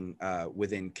infighting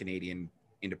within Canadian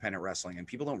independent wrestling, and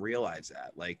people don't realize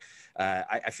that. Like,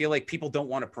 I feel like people don't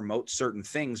want to promote certain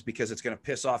things because it's going to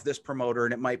piss off this promoter,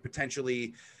 and it might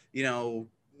potentially,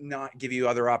 not give you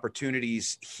other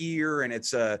opportunities here. And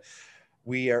it's I'd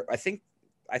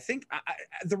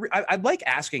like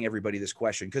asking everybody this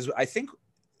question, because I think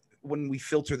when we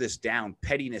filter this down,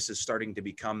 pettiness is starting to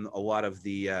become a lot of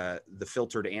the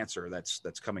filtered answer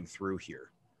that's coming through here.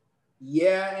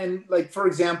 Yeah. And like, for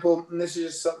example, and this is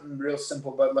just something real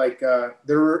simple, but like I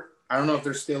don't know if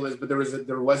there still is, but there was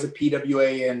a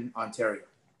PWA in Ontario.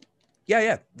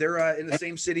 Yeah. They're in the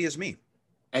same city as me.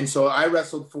 And so I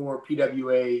wrestled for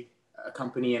PWA, a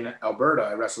company in Alberta.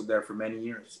 I wrestled there for many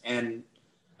years. And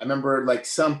I remember like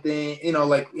something,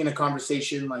 like in a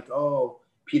conversation, like, oh,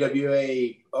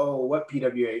 PWA, oh, what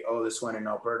PWA? Oh, this one in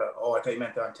Alberta. Oh, I thought you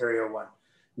meant the Ontario one.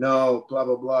 No, blah,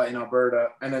 blah, blah, in Alberta.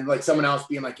 And then like someone else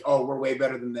being like, oh, we're way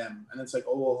better than them. And it's like,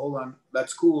 oh, well, hold on.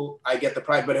 That's cool. I get the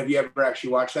pride. But have you ever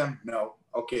actually watched them? No.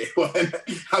 Okay. Well,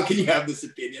 how can you have this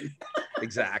opinion?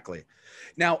 Exactly.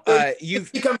 Now, it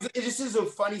just is a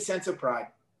funny sense of pride.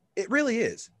 It really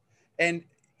is. And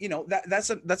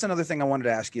that's another thing I wanted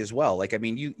to ask you as well. Like, I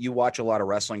mean, you watch a lot of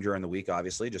wrestling during the week,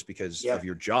 obviously, just because of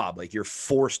your job. Like, you're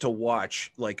forced to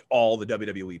watch like all the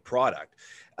WWE product.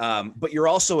 But you're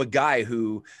also a guy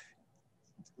who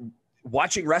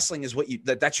watching wrestling is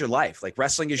that's your life. Like,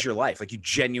 wrestling is your life. Like, you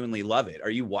genuinely love it. Are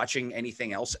you watching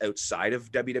anything else outside of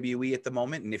WWE at the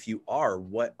moment? And if you are,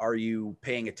 what are you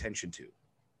paying attention to?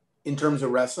 In terms of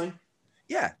wrestling?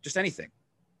 Yeah, just anything.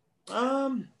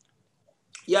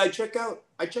 Yeah, I check out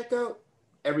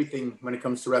everything when it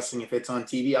comes to wrestling. If it's on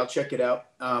TV, I'll check it out.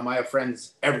 I have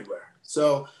friends everywhere,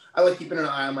 so I like keeping an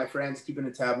eye on my friends, keeping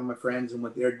a tab on my friends and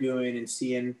what they're doing, and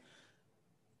seeing.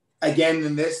 Again,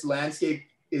 in this landscape,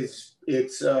 it's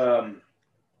a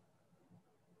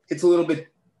little bit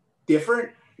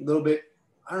different, a little bit,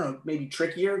 I don't know, maybe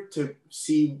trickier to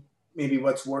see maybe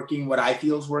what's working, what I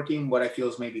feel is working, what I feel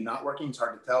is maybe not working. It's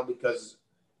hard to tell because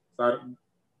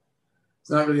it's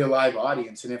not really a live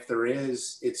audience. And if there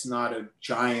is, it's not a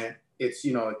giant,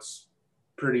 it's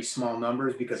pretty small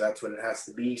numbers because that's what it has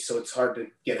to be. So it's hard to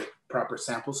get a proper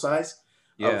sample size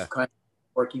of kind of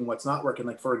working, what's not working.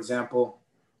 Like, for example,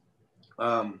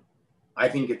 I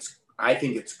think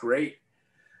it's great,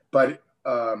 but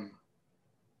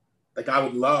like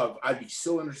I'd be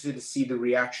so interested to see the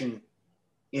reaction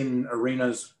in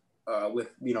arenas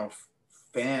with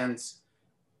fans.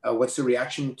 What's the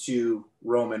reaction to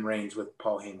Roman Reigns with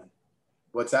Paul Heyman?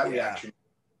 What's that reaction?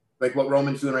 Like what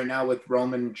Roman's doing right now with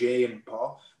Roman, Jay, and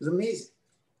Paul is amazing.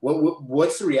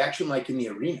 What's the reaction like in the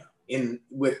arena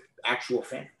with actual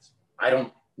fans? I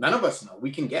don't none of us know.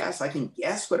 We can guess. I can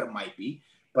guess what it might be.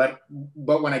 But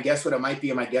when I guess what it might be,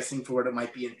 am I guessing for what it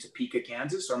might be in Topeka,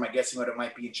 Kansas, or am I guessing what it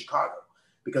might be in Chicago?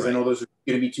 Because I know those are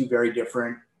going to be two very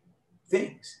different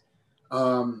things.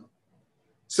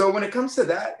 So when it comes to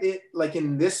that,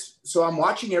 so I'm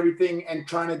watching everything and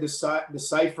trying to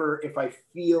decipher if I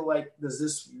feel like, does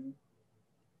this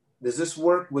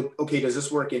work does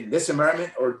this work in this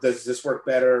environment, or does this work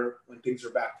better when things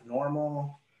are back to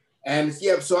normal? And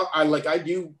yeah, so I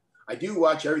do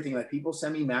watch everything. Like, people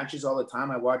send me matches all the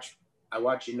time. I watch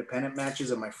independent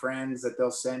matches of my friends that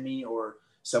they'll send me, or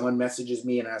someone messages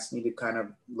me and asks me to kind of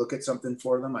look at something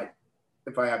for them.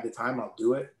 If I have the time, I'll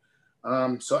do it.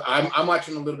 So I'm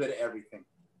watching a little bit of everything.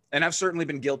 And I've certainly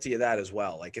been guilty of that as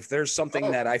well. Like, if there's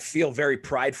something that I feel very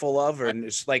prideful of, and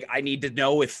it's like, I need to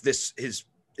know if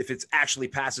it's actually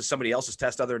passes somebody else's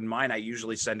test other than mine, I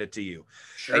usually send it to you.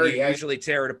 Sure, and you usually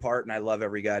tear it apart, and I love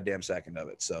every goddamn second of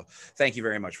it. So thank you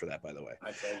very much for that, by the way.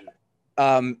 My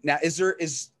pleasure. Now,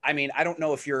 I don't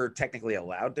know if you're technically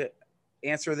allowed to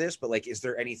answer this, but like, is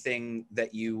there anything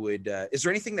that you would, is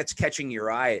there anything that's catching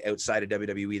your eye outside of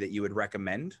WWE that you would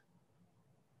recommend?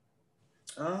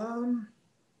 I'm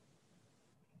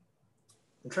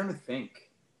trying to think.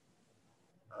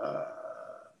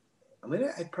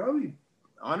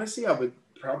 I would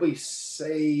probably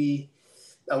say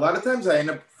a lot of times I end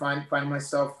up finding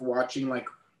myself watching like,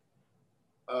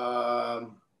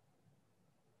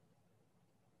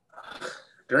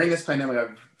 during this pandemic,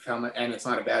 I've found that, and it's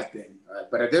not a bad thing,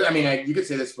 but you could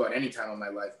say this about any time in my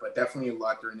life, but definitely a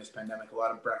lot during this pandemic, a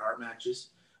lot of Bret Hart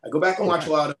matches. I go back and watch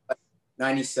a lot of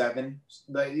 97,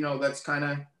 but that's kind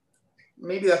of,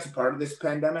 maybe that's a part of this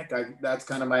pandemic. That's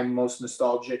kind of my most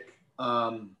nostalgic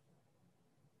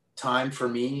time for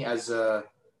me, I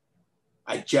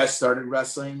just started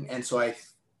wrestling, and so I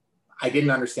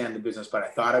didn't understand the business, but I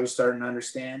thought I was starting to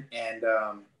understand. And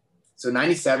so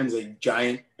 97 is a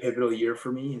giant pivotal year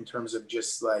for me in terms of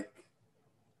just like,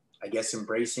 I guess,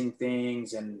 embracing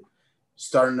things and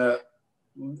starting to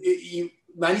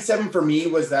 97 for me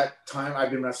was that time. I've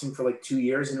been wrestling for like 2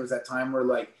 years, and it was that time where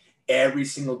like every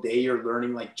single day you're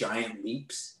learning like giant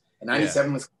leaps, and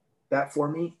 97 was that for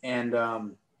me. And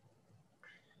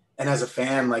as a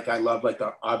fan, like, I love, like,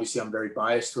 obviously I'm very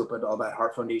biased to it, but all that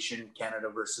Heart Foundation, Canada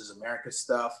versus America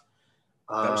stuff.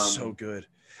 That was so good.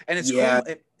 And it's cool.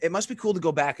 It must be cool to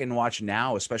go back and watch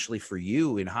now, especially for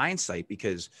you in hindsight,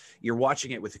 because you're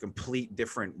watching it with a complete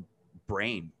different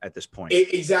brain at this point.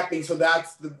 Exactly. So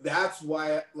that's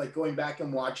why, like, going back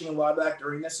and watching a lot of that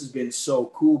during this has been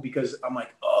so cool, because I'm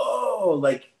like, oh,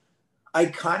 like, I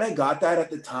kind of got that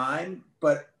at the time,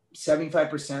 but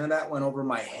 75% of that went over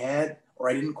my head, or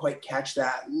I didn't quite catch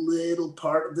that little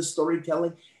part of the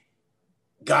storytelling.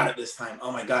 Got it this time.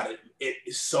 Oh my God, it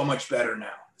is so much better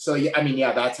now. So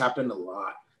yeah, that's happened a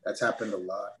lot.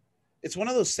 It's one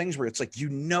of those things where it's like,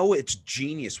 it's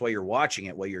genius while you're watching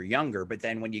it while you're younger, but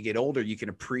then when you get older, you can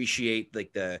appreciate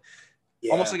like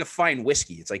almost like a fine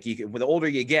whiskey. It's like with the older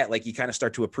you get, like you kind of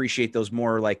start to appreciate those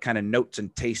more like kind of notes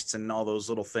and tastes and all those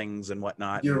little things and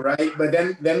whatnot. You're right. But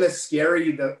then the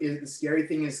scary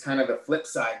thing is kind of the flip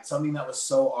side. Something that was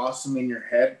so awesome in your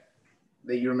head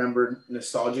that you remember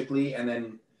nostalgically, and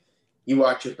then you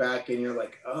watch it back and you're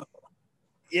like, oh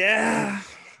yeah,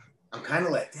 I'm kind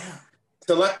of let down.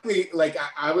 So luckily, like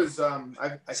I was,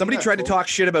 somebody tried to talk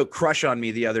shit about Crush on me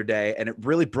the other day, and it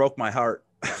really broke my heart.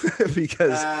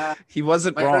 Because he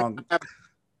wasn't wrong.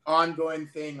 Ongoing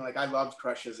thing. Like, I loved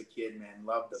Crush as a kid, man.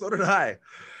 Loved him. So did I.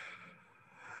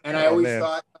 And I always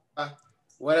thought,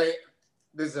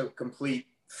 this is a complete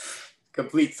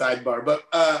sidebar,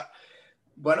 but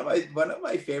one of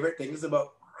my favorite things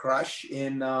about Crush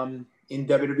in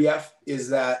WWF is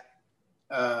that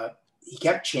he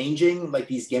kept changing like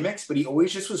these gimmicks, but he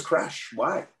always just was Crush.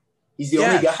 Why? He's the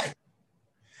only guy.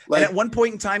 Like, and at one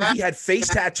point in time, he had face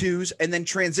tattoos and then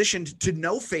transitioned to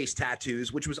no face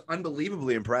tattoos, which was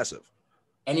unbelievably impressive.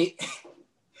 And he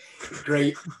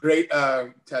great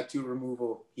tattoo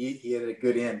removal. He had a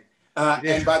good in.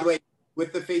 And by the way,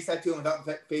 with the face tattoo and without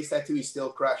the face tattoo, he's still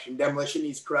Crush. In Demolition,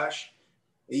 he's Crush.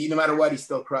 No matter what, he's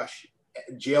still Crush.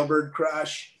 Jailbird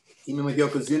Crush. Even with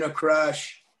Yokozuna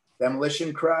Crush.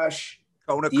 Demolition Crush.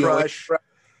 Kona Crush.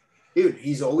 Dude,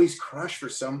 he's always Crush for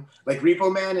some. Like,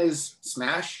 Repo Man is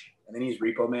Smash, and then he's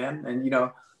Repo Man. And,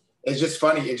 it's just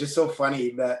funny. It's just so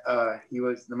funny that he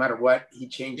was, no matter what, he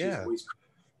changed his voice.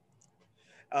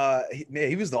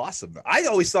 He was awesome. I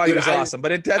always thought he was awesome,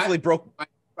 but it definitely broke.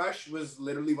 Crush was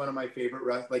literally one of my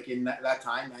favorite, like in that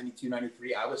time, 92,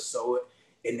 93. I was so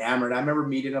enamored. I remember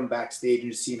meeting him backstage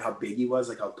and just seeing how big he was,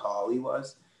 like how tall he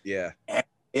was. Yeah. And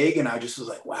big, and I just was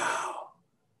like, wow.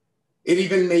 it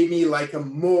even made me like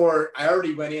him more. I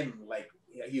already went in like,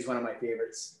 he's one of my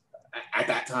favorites at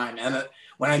that time. And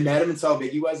when I met him and saw how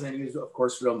big he was, and he was, of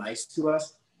course, real nice to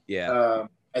us. Yeah.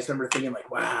 I just remember thinking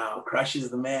like, wow, Crush is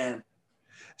the man.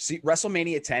 See,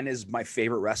 WrestleMania 10 is my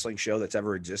favorite wrestling show that's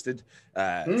ever existed,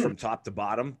 from top to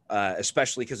bottom,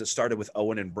 especially because it started with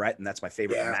Owen and Brett, and that's my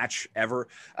favorite match ever.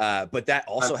 But that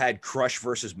also had Crush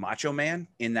versus Macho Man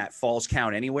in that Falls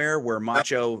Count Anywhere, where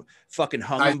Macho fucking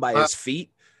hung him by his feet.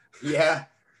 Yeah.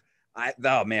 I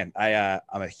love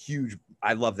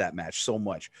that match so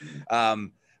much.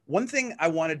 One thing I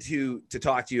wanted to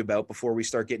talk to you about before we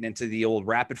start getting into the old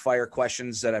rapid fire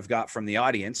questions that I've got from the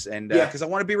audience, and because I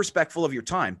want to be respectful of your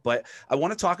time, but I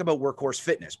want to talk about Workhorse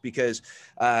Fitness because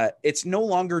it's no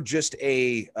longer just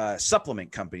a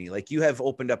supplement company. Like, you have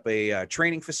opened up a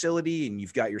training facility, and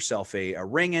you've got yourself a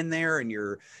ring in there, and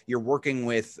you're working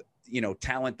with, you know,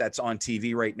 talent that's on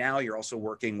TV right now. You're also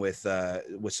working with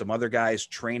some other guys,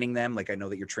 training them. Like, I know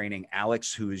that you're training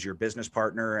Alex, who is your business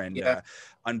partner, and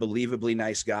unbelievably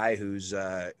nice guy who's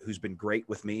been great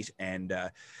with me. And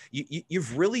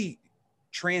you've really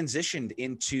transitioned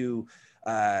into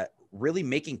really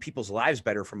making people's lives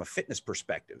better from a fitness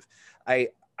perspective. I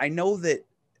know that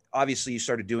obviously you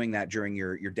started doing that during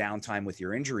your downtime with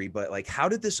your injury, but like, how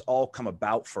did this all come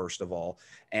about, first of all?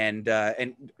 And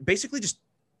basically just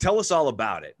tell us all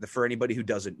about it for anybody who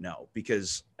doesn't know,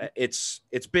 because it's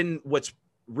been what's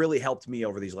really helped me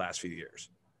over these last few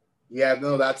years. Yeah,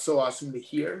 no, that's so awesome to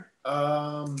hear.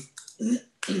 And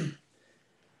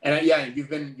you've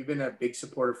been a big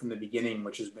supporter from the beginning,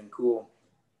 which has been cool.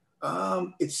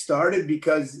 It started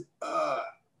because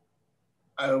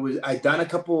I'd done a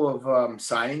couple of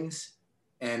signings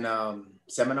and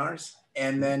seminars,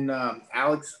 and then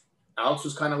Alex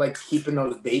was kind of like keeping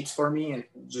those dates for me, and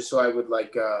just so I would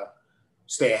like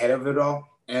stay ahead of it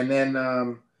all. And then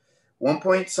one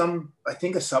point, I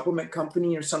think a supplement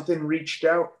company or something reached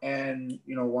out and,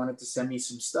 you know, wanted to send me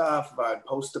some stuff. I'd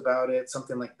post about it,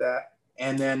 something like that.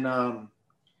 And then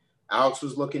Alex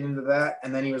was looking into that,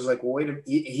 and then he was like, well, wait a minute.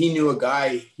 He knew a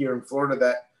guy here in Florida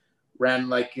that ran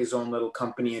like his own little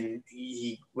company, and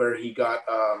where he got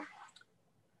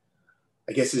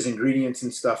I guess his ingredients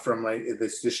and stuff from like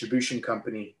this distribution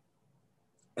company,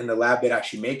 and the lab that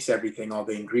actually makes everything, all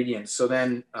the ingredients. So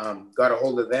then got a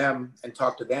hold of them and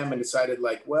talked to them and decided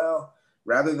like, well,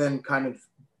 rather than kind of,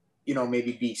 you know,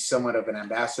 maybe be somewhat of an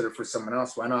ambassador for someone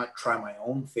else, why not try my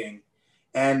own thing?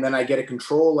 And then I get to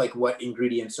control like what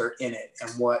ingredients are in it and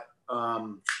what,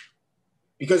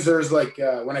 because there's like,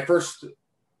 when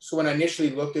I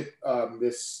initially looked at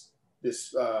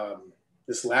this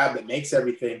lab that makes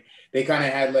everything, they kind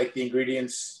of had like the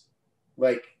ingredients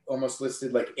like almost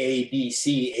listed like A, B,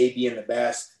 C, A being the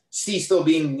best, C still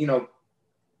being, you know,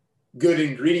 good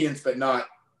ingredients, but not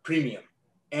premium.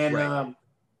 And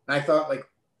I thought like,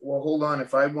 well, hold on.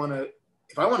 If I want to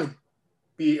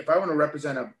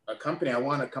represent a company, I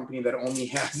want a company that only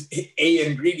has A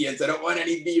ingredients. I don't want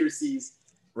any B or C's.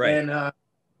 Right.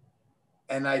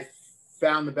 And I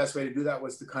found the best way to do that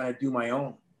was to kind of do my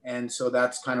own. And so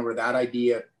that's kind of where that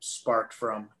idea sparked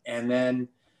from. And then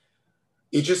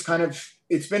it just kind of,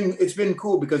 it's been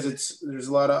cool because there's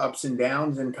a lot of ups and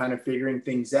downs and kind of figuring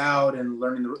things out and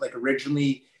learning. Like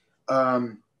originally,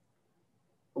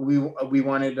 we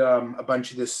wanted a bunch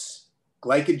of this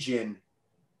glycogen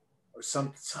or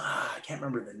some, I can't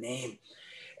remember the name.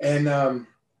 And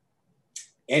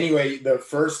anyway, the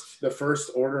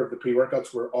first order of the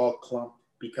pre-workouts were all clump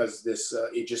because this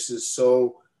it just is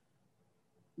so,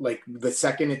 like the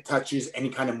second it touches any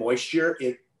kind of moisture,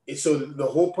 so the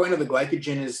whole point of the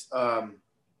glycogen is, I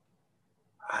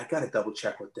got to double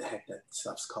check what the heck that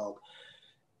stuff's called.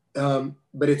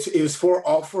 But it was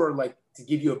for like to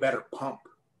give you a better pump,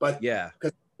 but yeah,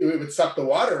 because it would suck the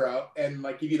water out and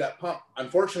like give you that pump.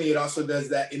 Unfortunately, it also does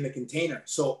that in the container.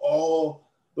 So all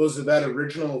that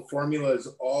original formula is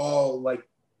all like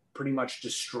pretty much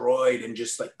destroyed and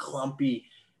just like clumpy.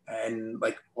 And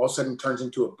like all of a sudden turns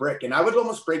into a brick. And I would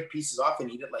almost break pieces off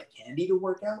and eat it like candy to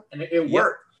work out. And it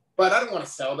worked. But I don't want to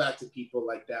sell that to people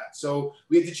like that. So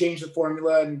we had to change the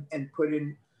formula and put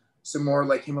in some more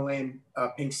like Himalayan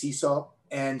pink sea salt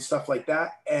and stuff like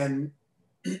that. And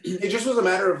it just was a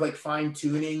matter of like fine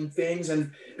tuning things.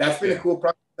 And that's been a cool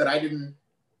process that I didn't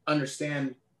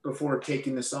understand before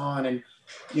taking this on. And,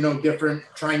 you know,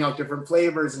 trying out different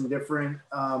flavors and different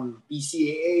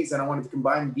BCAAs. And I wanted to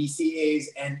combine BCAAs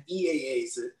and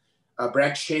EAAs,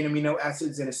 branched chain amino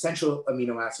acids and essential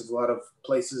amino acids. A lot of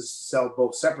places sell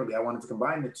both separately. I wanted to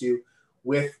combine the two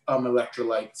with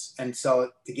electrolytes and sell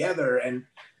it together. And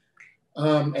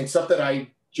stuff that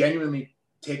I genuinely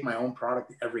take my own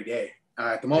product every day.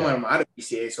 At the moment, I'm out of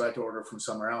BCA, so I had to order from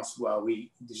somewhere else. Well,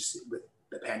 we just with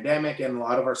the pandemic and a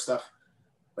lot of our stuff,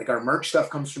 like our merch stuff,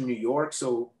 comes from New York.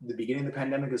 So the beginning of the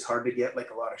pandemic is hard to get like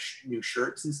a lot of new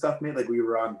shirts and stuff made. Like we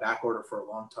were on back order for a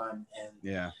long time, and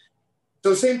Yeah.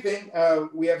 So same thing.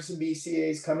 We have some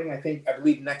BCAs coming. I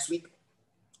believe next week,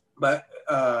 but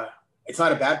it's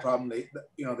not a bad problem. They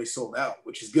sold out,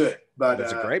 which is good. But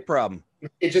That's a great problem.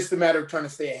 It's just a matter of trying to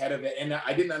stay ahead of it. And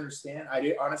I didn't understand.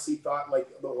 Honestly thought like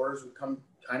the orders would come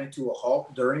kind of to a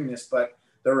halt during this, but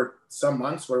there were some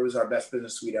months where it was our best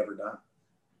business we'd ever done.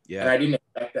 Yeah. And I didn't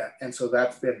expect that. And so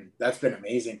that's been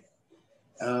amazing.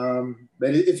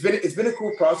 But it's been a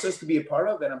cool process to be a part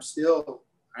of, and I'm still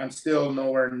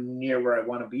nowhere near where I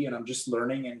want to be, and I'm just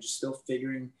learning and just still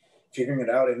figuring it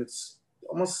out. And it's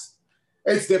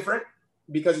different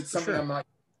because it's something I'm not,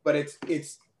 but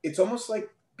it's almost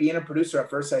like being a producer. At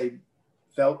first I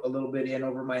felt a little bit in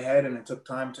over my head, and it took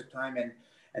time,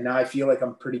 and now I feel like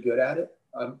I'm pretty good at it.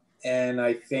 And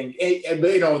I think,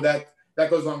 that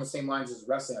goes along the same lines as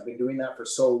wrestling. I've been doing that for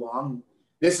so long.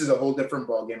 This is a whole different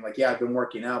ballgame. Like, yeah, I've been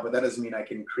working out, but that doesn't mean I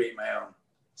can create my own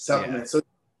supplements. So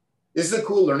this is a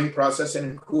cool learning process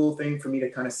and a cool thing for me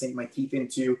to kind of sink my teeth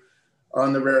into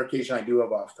on the rare occasion I do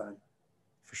have off time.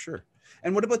 For sure.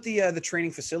 And what about the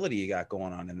training facility you got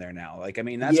going on in there now? Like, I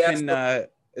mean, that's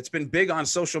it's been big on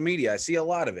social media. I see a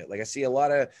lot of it. Like I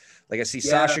see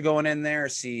Sasha going in there, I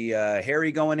see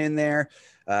Harry going in there.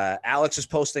 Alex is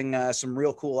posting some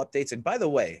real cool updates. And by the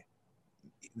way,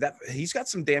 that he's got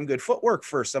some damn good footwork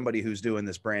for somebody who's doing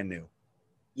this brand new.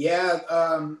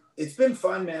 Yeah. It's been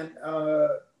fun, man.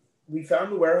 We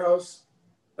found a warehouse.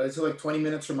 It's like 20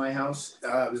 minutes from my house.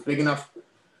 It was big enough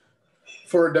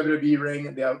for a WWE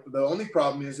ring. The only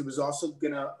problem is it was also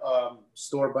going to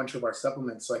store a bunch of our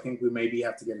supplements. So I think we maybe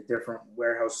have to get a different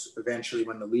warehouse eventually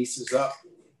when the lease is up.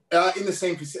 In the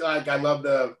same facility, like I love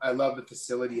the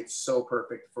facility. It's so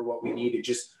perfect for what we need.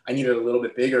 I need it a little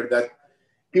bit bigger. That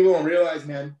people don't realize,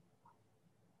 man,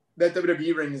 that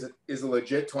WWE ring is a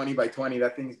legit 20 by 20.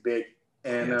 That thing's big.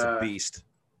 And it's a beast.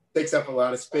 Takes up a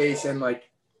lot of space. And like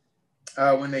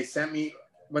when they sent me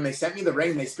the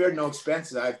ring, they spared no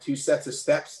expenses. I have 2 sets of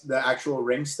steps, the actual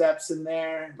ring steps in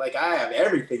there. Like I have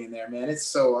everything in there, man. It's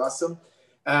so awesome.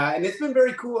 And it's been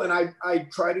very cool. And I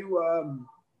try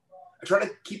to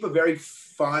keep a very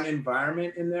fun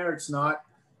environment in there. It's not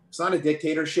a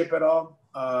dictatorship at all.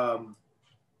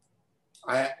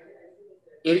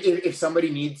 If somebody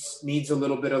needs a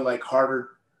little bit of like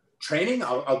harder training,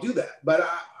 I'll do that. But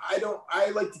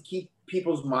I like to keep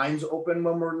people's minds open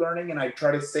when we're learning. And I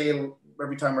try to say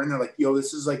every time we're in there, like, yo,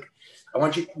 this is like, I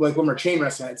want you, like when we're chain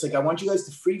wrestling, it's like, I want you guys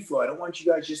to free flow. I don't want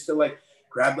you guys just to like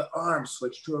grab the arm,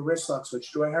 switch to a wrist lock,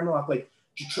 switch to a hammerlock. Like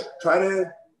try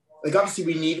to, like, obviously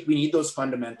we need those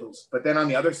fundamentals, but then on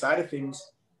the other side of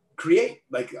things, create.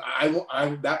 Like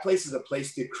that place is a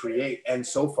place to create. And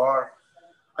so far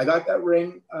I got that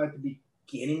ring at the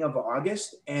beginning of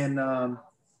August, and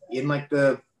in like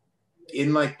the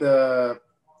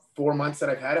 4 months that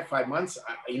I've had it, 5 months,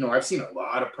 I've seen a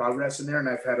lot of progress in there, and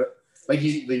I've had like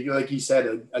you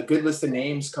said, a good list of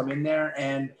names come in there,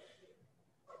 and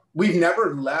we've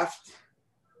never left.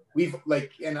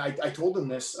 And I told them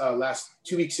this last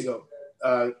 2 weeks ago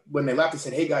when they left. I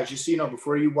said, hey guys, just so you know,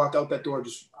 before you walk out that door,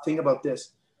 just think about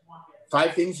this: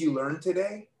 5 things you learned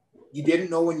today. You didn't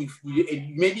know when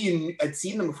maybe you had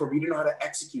seen them before, but you didn't know how to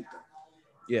execute them.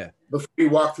 Yeah. Before you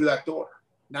walk through that door.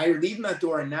 Now you're leaving that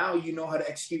door, and now you know how to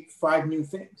execute 5 new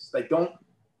things. Like don't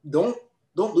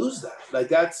lose that. Like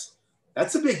that's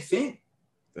a big thing.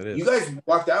 That is. You guys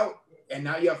walked out, and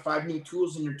now you have 5 new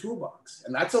tools in your toolbox,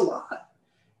 and that's a lot.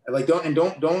 Like don't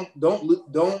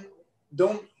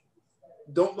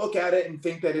look at it and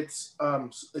think that it's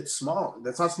small.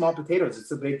 That's not small potatoes.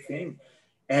 It's a big thing.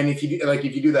 And if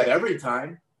you do that every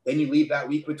time, then you leave that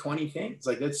week with 20 things.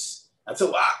 Like that's a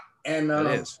lot. And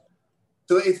it is.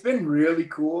 So it's been really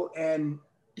cool. And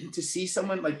to see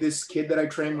someone like this kid that I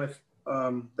train with,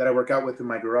 that I work out with in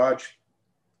my garage,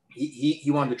 he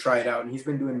wanted to try it out, and he's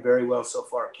been doing very well so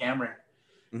far. Cameron,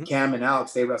 Cam and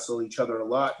Alex, they wrestle each other a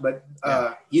lot, but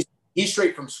he's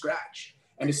straight from scratch.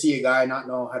 And to see a guy not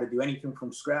know how to do anything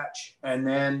from scratch and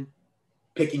then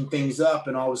picking things up,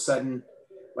 and all of a sudden,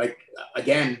 like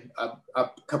again, a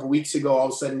couple weeks ago, all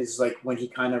of a sudden it's like when he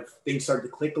kind of things started to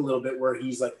click a little bit, where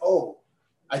he's like, oh,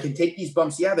 I can take these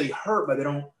bumps. Yeah, they hurt, but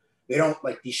they don't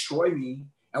like destroy me.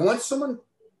 And once someone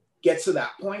gets to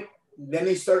that point, then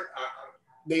they start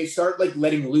like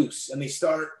letting loose, and they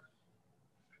start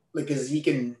like, because he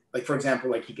can, like, for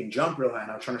example, like he can jump real high.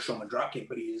 And I was trying to show him a drop kick,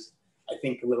 but he is, I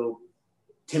think, a little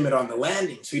timid on the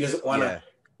landing, so he doesn't want to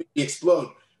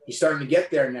explode. he's starting to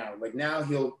get there now. Like now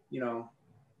he'll,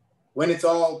 when it's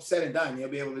all said and done, he'll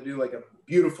be able to do like a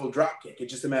beautiful drop kick.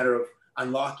 It's just a matter of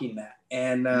unlocking that.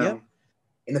 And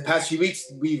in the past few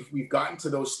weeks, we've gotten to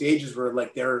those stages where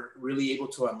like they're really able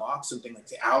to unlock something. Like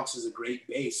Alex is a great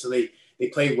base, so they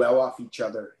play well off each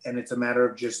other, and it's a matter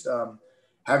of just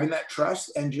having that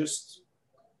trust and just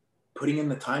putting in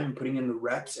the time and putting in the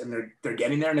reps, and they're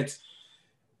getting there. And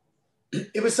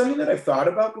it was something that I've thought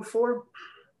about before.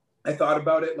 I thought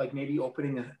about it like maybe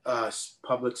opening a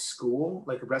public school,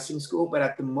 like a wrestling school, but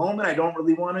at the moment I don't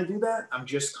really want to do that. I'm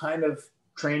just kind of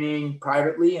training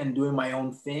privately and doing my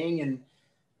own thing and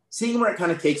seeing where it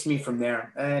kind of takes me from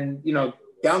there. And,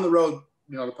 down the road,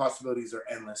 the possibilities are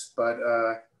endless, but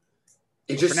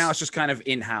for now, it's just kind of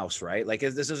in-house, right? Like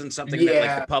this isn't something that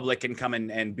like the public can come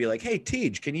in and be like, hey,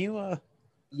 Tej, can you,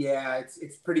 Yeah,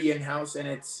 it's pretty in-house, and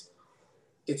it's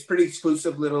pretty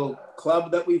exclusive little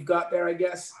club that we've got there, I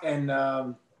guess. And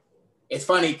it's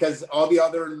funny because all the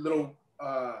other little,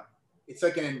 it's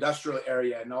like an industrial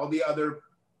area, and all the other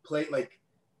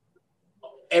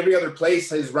every other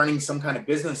place is running some kind of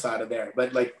business out of there.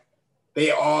 But like,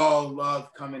 they all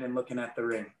love coming and looking at the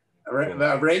ring.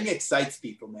 The ring excites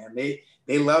people, man.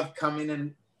 They love coming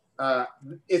and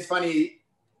it's funny.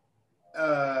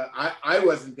 I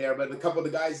wasn't there, but a couple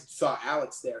of the guys saw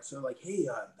Alex there. So like, hey,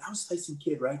 that was Tyson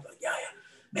Kidd, right? Like, yeah.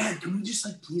 Man, can we just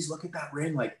like, please look at that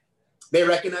ring? Like they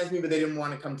recognized me, but they didn't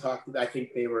want to come talk to me. I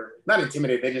think they were not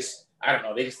intimidated. They just, I don't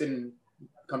know. They just didn't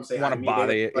come say hi to me. Want to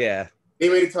bother you. Yeah. They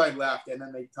waited till I left, and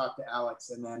then they talked to Alex,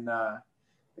 and then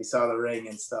they saw the ring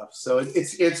and stuff. So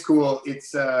it's cool.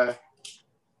 It's, not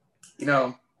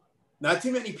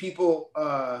too many people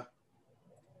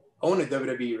own a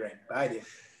WWE ring, but I do.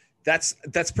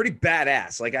 That's pretty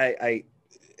badass. Like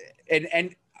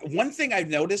and one thing I've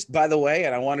noticed, by the way,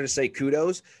 and I wanted to say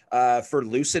kudos for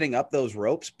loosening up those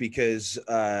ropes, because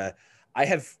I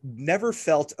have never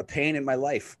felt a pain in my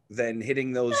life than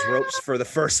hitting those ropes for the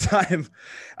first time.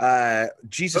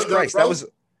 Jesus Christ, that was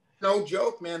no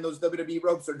joke, man. Those WWE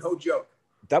ropes are no joke.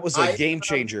 That was a game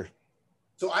changer.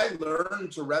 So I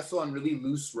learned to wrestle on really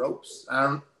loose ropes.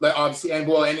 Obviously,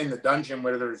 and in the dungeon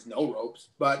where there's no ropes,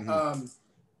 but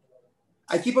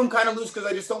I keep them kind of loose because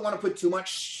I just don't want to put too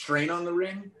much strain on the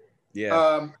ring.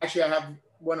 Yeah. Actually, I have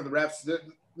one of the refs.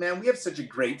 Man, we have such a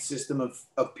great system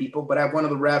of people, but I have one of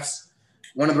the refs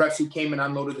who came and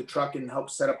unloaded the truck and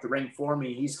helped set up the ring for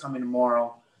me. He's coming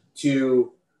tomorrow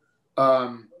to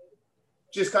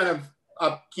just kind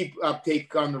of keep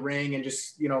uptake on the ring and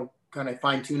just, kind of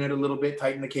fine tune it a little bit,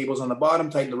 tighten the cables on the bottom,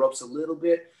 tighten the ropes a little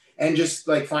bit, and just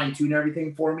like fine tune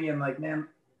everything for me. And like, man,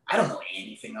 I don't know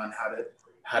anything on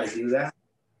how to do that.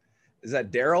 Is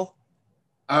that Daryl?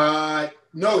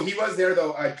 No, he was there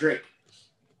though. Drake.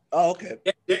 Oh, okay.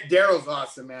 Daryl's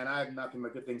awesome, man. I have nothing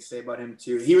but good things to say about him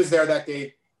too. He was there that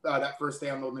day, that first day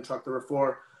unloading the truck. There were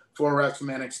four refs from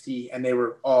NXT, and they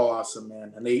were all awesome,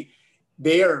 man. And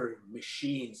they are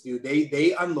machines, dude.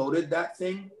 They unloaded that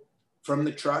thing from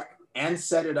the truck and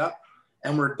set it up,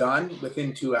 and we're done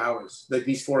within 2 hours. Like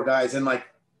these four guys, and like,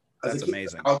 that's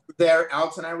amazing.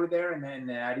 Alex and I were there, and then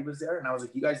Addie was there, and I was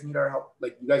like, "You guys need our help.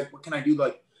 Like, you guys, what can I do?"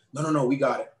 Like, no, we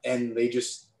got it. And they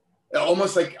just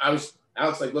almost like Alex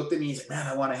like looked at me. He's like, "Man,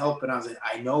 I want to help," and I was like,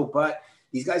 "I know, but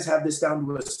these guys have this down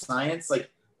to a science. Like,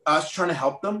 us trying to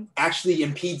help them actually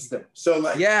impedes them. So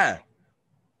like, yeah,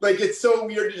 like it's so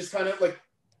weird to just kind of like."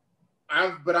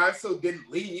 But I still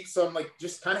didn't leave, so I'm like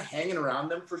just kind of hanging around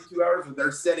them for 2 hours, and they're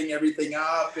setting everything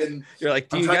up. And you're like,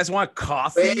 "Do you guys want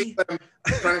coffee?" I'm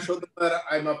trying to show them that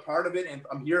I'm a part of it, and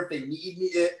I'm here if they need me.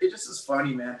 It just is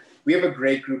funny, man. We have a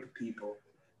great group of people.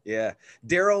 Yeah,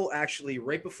 Daryl actually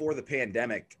right before the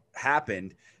pandemic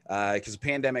happened, because the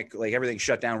pandemic, like everything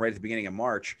shut down right at the beginning of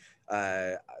March.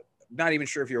 Not even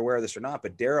sure if you're aware of this or not,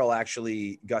 but Daryl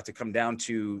actually got to come down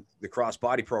to the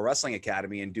Crossbody Pro Wrestling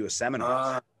Academy and do a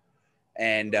seminar.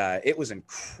 And it was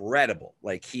incredible.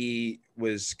 Like he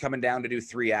was coming down to do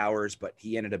 3 hours, but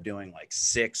he ended up doing like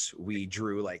 6. We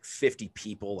drew like 50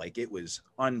 people. Like it was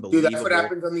unbelievable. Dude, that's what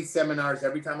happens on these seminars.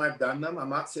 Every time I've done them, I'm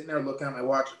not sitting there looking at my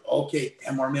watch. Okay,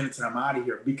 10 more minutes and I'm out of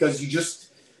here. Because you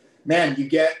just, man, you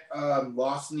get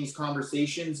lost in these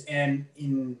conversations, and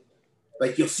in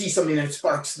like you'll see something that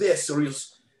sparks this, or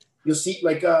you'll see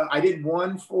like I did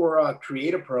one for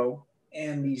Create a Pro,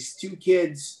 and these 2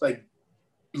 kids like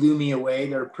blew me away.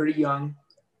 They're pretty young.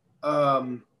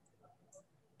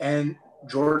 And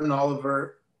Jordan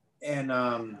Oliver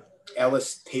and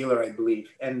Ellis Taylor, I believe.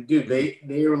 And dude, they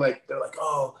were like, they're like,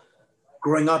 "Oh,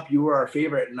 growing up, you were our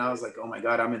favorite." And I was like, "Oh my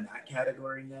God, I'm in that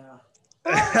category now."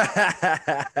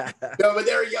 No, but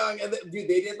they were young, and dude,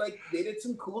 they did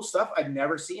some cool stuff I've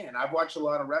never seen, and I've watched a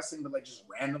lot of wrestling, but like just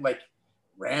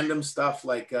random stuff,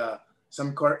 like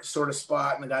some sort of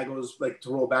spot, and the guy goes like to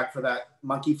roll back for that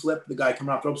monkey flip. The guy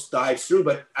coming off ropes dives through,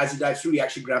 but as he dives through, he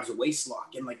actually grabs a waist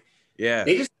lock, and like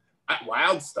they just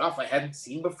wild stuff I hadn't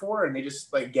seen before, and they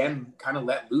just like again kind of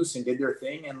let loose and did their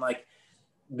thing, and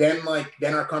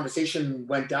then our conversation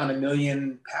went down a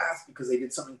million paths because they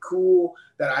did something cool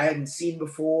that I hadn't seen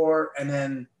before. And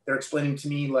then they're explaining to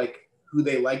me like who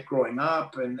they liked growing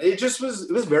up. And it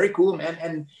was very cool, man.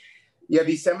 And yeah,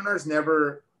 these seminars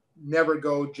never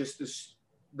go just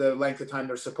the length of time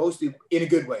they're supposed to, in a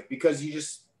good way, because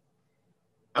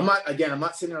I'm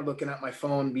not sitting there looking at my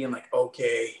phone being like,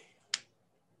 okay,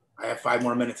 I have 5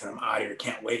 more minutes and I'm out of here.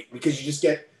 Can't wait. Because you just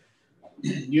get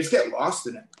lost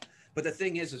in it. But the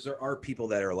thing is there are people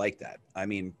that are like that. I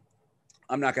mean,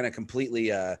 I'm not going to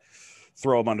completely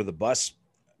throw them under the bus,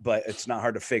 but it's not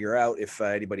hard to figure out if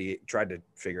anybody tried to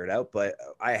figure it out. But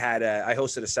I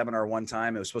hosted a seminar one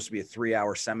time. It was supposed to be a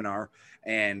 3-hour seminar,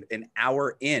 and an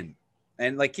hour in,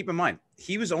 and like, keep in mind,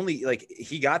 he was only like,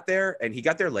 he got there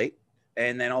late.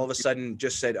 And then all of a sudden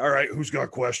just said, all right, who's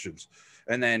got questions?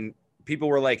 And then people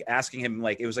were like asking him,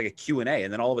 like, it was like a Q&A.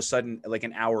 And then all of a sudden, like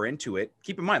an hour into it,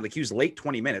 keep in mind, like he was late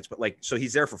 20 minutes, but like, so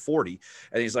he's there for 40.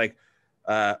 And he's like,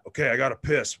 okay, I got to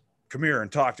piss. Come here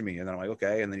and talk to me. And then I'm like,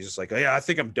 okay. And then he's just like, oh, yeah, I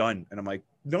think I'm done. And I'm like,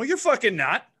 no, you're fucking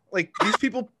not. Like, these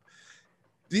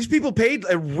people paid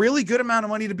a really good amount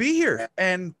of money to be here.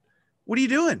 And what are you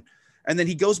doing? And then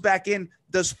he goes back in,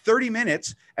 does 30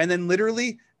 minutes, and then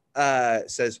literally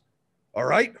says, all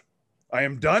right, I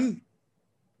am done.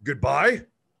 Goodbye.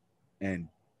 And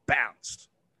bounced.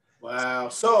 Wow.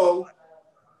 So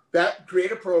that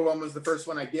Creator Pro one was the first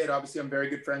one I did. Obviously, I'm very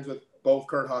good friends with both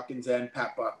Kurt Hawkins and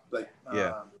Pat Buck. But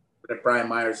Brian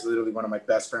Myers is literally one of my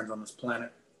best friends on this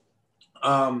planet.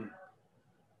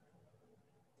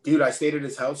 Dude, I stayed at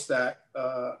his house I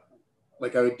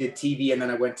did TV, and then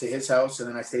I went to his house, and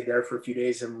then I stayed there for a few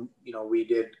days, and we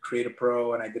did Creator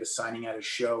Pro, and I did a signing at his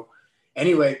show.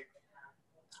 Anyway,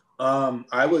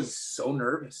 I was so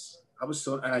nervous.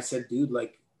 And I said, dude,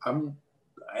 like, I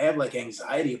have like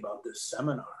anxiety about this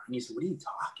seminar. And he said, what are you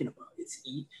talking about?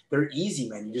 They're easy,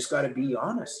 man. You just got to be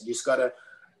honest. He said,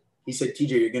 TJ,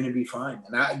 you're going to be fine.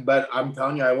 But I'm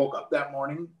telling you, I woke up that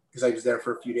morning because I was there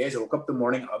for a few days. I woke up the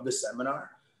morning of the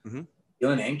seminar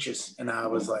feeling anxious. And I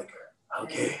was like,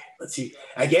 okay, let's see.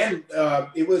 Again, I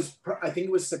think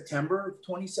it was September of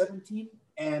 2017.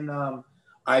 And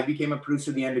I became a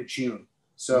producer the end of June.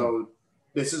 So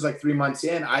this is like 3 months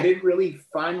in. I didn't really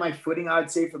find my footing, I'd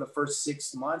say, for the first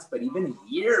 6 months, but even a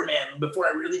year, man, before I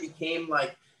really became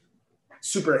like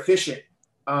super efficient.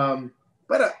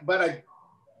 But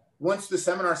once the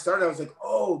seminar started, I was like,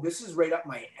 oh, this is right up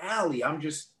my alley. I'm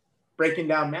just breaking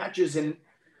down matches, and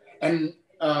they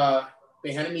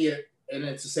handed me and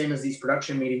it's the same as these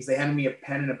production meetings. They handed me a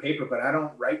pen and a paper, but I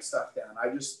don't write stuff down.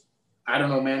 I don't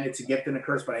know, man. It's a gift and a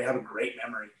curse, but I have a great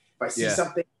memory. If I see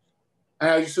something,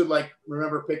 I just would like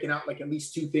remember picking out like at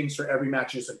least 2 things for every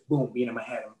match, just like boom, being in my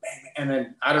head, bang, and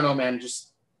then I don't know, man,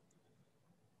 just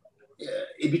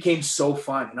it became so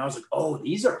fun, and I was like, oh,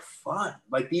 these are fun.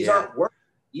 Like these aren't work;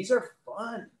 these are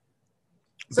fun.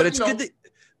 So, but it's good that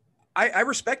I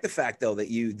respect the fact though that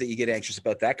you get anxious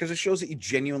about that, because it shows that you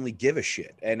genuinely give a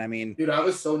shit. And I mean, dude, I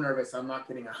was so nervous. I'm not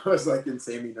kidding. I was like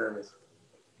insanely nervous.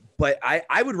 But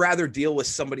I would rather deal with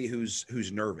somebody who's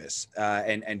nervous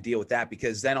and deal with that,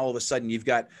 because then all of a sudden you've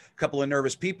got a couple of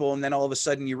nervous people, and then all of a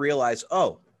sudden you realize,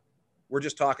 oh, we're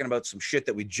just talking about some shit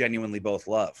that we genuinely both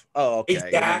love. Oh, okay.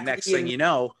 Exactly. And then next thing you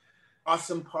know,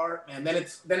 awesome part, man. Then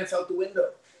it's out the window.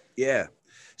 Yeah.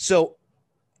 So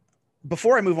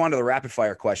before I move on to the rapid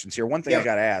fire questions here, one thing I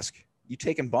got to ask: you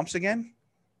taking bumps again?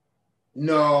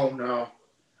 No.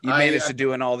 You managed to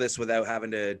doing all this without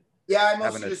having to. Yeah, I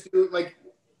mostly just do like.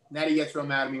 Natty gets real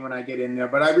mad at me when I get in there,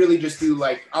 but I really just do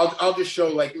like I'll just show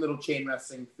like little chain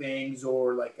wrestling things,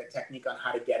 or like a technique on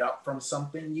how to get up from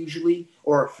something usually,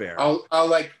 or fair. I'll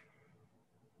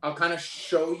kind of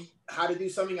show you how to do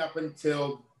something up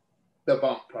until the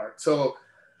bump part. So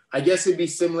I guess it'd be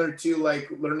similar to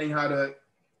like learning how to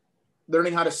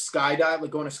skydive,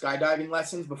 like going to skydiving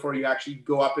lessons before you actually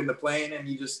go up in the plane, and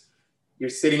you're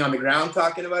sitting on the ground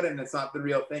talking about it, and it's not the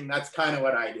real thing. That's kind of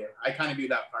what I do. I kind of do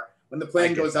that part. When the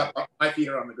plane goes up, my feet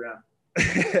are on the ground.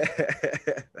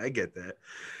 I get that.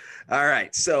 All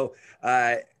right. So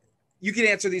You can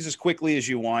answer these as quickly as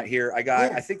you want here. I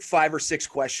got, I think 5 or 6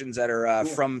 questions that are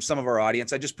from some of our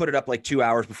audience. I just put it up like 2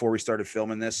 hours before we started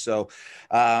filming this. So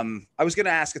I was going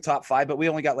to ask a top 5, but we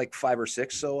only got like 5 or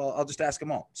 6. So I'll just ask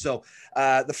them all. So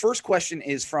the first question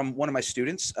is from one of my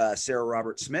students, Sarah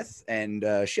Robert Smith. And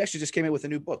she actually just came in with a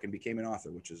new book and became an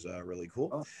author, which is really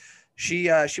cool. Oh. She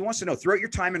wants to know, throughout your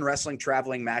time in wrestling,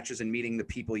 traveling, matches, and meeting the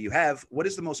people you have, what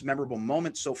is the most memorable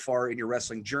moment so far in your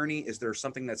wrestling journey? Is there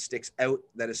something that sticks out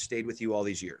that has stayed with you all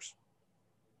these years?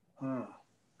 There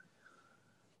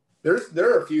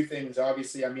are a few things,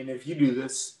 obviously. I mean, if you do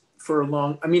this for a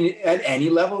long, I mean, at any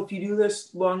level, if you do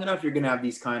this long enough, you're going to have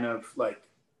these kind of like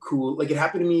cool, like it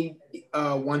happened to me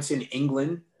once in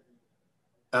England.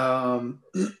 I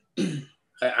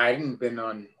hadn't been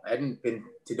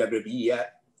to WWE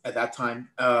yet at that time.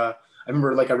 I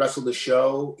remember like I wrestled a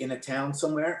show in a town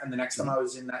somewhere, and the next time I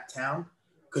was in that town,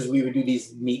 because we would do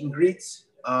these meet and greets,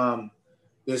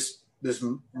 this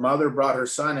mother brought her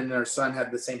son, and her son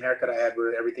had the same haircut I had,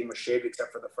 where everything was shaved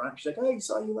except for the front. She's like, "Oh, I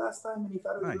saw you last time, and he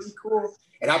thought it was really cool."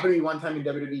 It happened to me one time in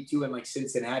WWE too, in like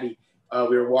Cincinnati.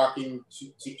 We were walking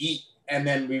to eat, and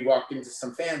then we walked into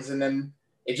some fans, and then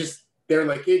they're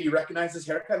like, "Hey, do you recognize this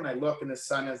haircut?" And I look, and his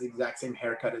son has the exact same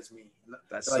haircut as me.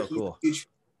 That's so cool.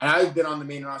 And I've been on the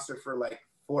main roster for like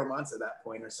 4 months at that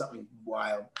point, or something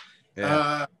wild.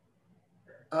 Yeah.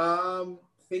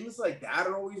 Things like that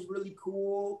are always really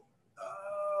cool.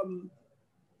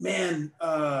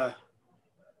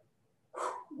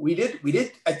 We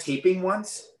did a taping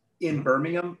once in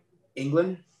Birmingham,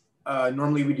 England.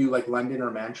 Normally we do like London or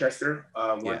Manchester.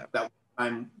 That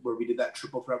time where we did that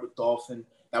triple threat with Dolphin,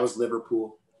 that was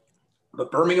Liverpool. But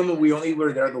Birmingham, we only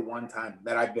were there the one time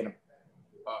that I've been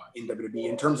in WWE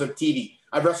in terms of TV.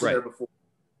 I've wrestled there before.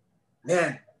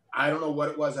 Man, I don't know what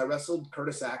it was. I wrestled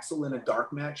Curtis Axel in a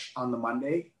dark match on the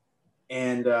Monday,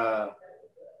 and I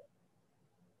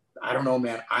don't know,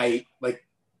 man. I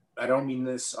don't mean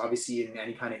this obviously in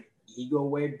any kind of ego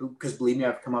way, because believe me,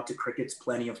 I've come out to crickets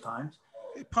plenty of times.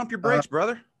 Hey, pump your brakes,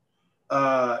 brother.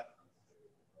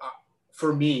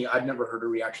 For me, I'd never heard a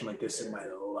reaction like this in my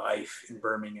life in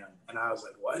Birmingham, and I was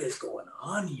like, "What is going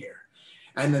on here?"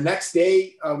 And the next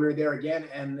day, we were there again,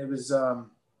 and it was.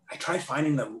 I tried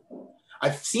finding them.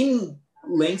 I've seen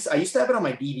links. I used to have it on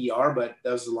my DVR, but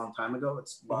that was a long time ago.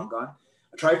 It's long gone.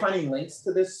 I tried finding links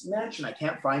to this match, and I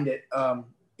can't find it.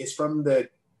 It's from the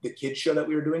kids show that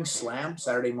we were doing, Slam,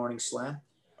 Saturday Morning Slam.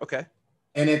 Okay.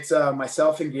 And it's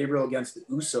myself and Gabriel against the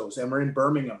Usos, and we're in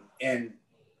Birmingham, and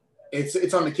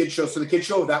it's on the kids show. So the kids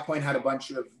show at that point had a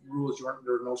bunch of rules. There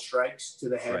were no strikes to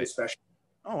the head, especially.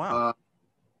 Oh wow.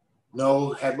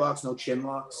 No headlocks, no chin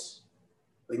locks,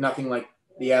 like nothing like.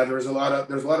 Yeah, there's a lot of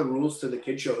rules to the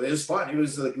kids show. It was fun. It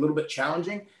was like a little bit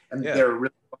challenging, and they were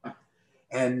really fun.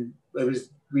 And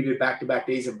we did back-to-back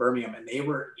days in Birmingham, and they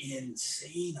were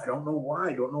insane. I don't know why.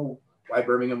 I don't know why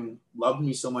Birmingham loved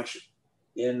me so much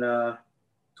in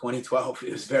 2012.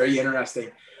 It was very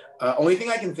interesting. Only thing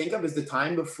I can think of is the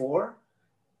time before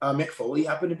Mick Foley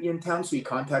happened to be in town, so he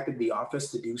contacted the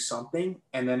office to do something,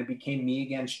 and then it became me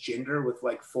against Jinder with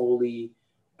like Foley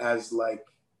as like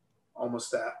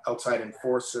almost that outside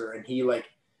enforcer, and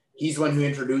he's the one who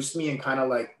introduced me and kind of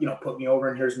like, you know, put me over,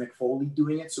 and here's Mick Foley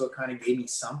doing it, so it kind of gave me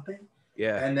something.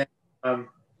 Yeah. And then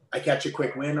I catch a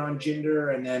quick win on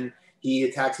Jinder, and then he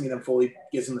attacks me, then Foley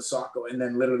gives him the Socko, and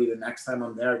then literally the next time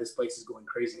I'm there, this place is going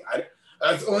crazy.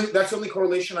 That's the only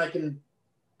correlation I can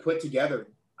put together.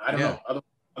 I don't know.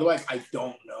 Otherwise, I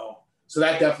don't know. So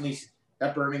that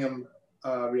Birmingham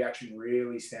reaction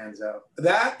really stands out.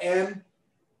 That and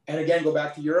again, go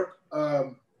back to Europe.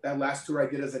 That last tour I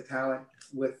did as a talent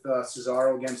with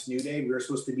Cesaro against New Day. We were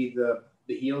supposed to be the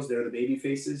heels. They're the baby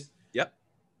faces. Yep.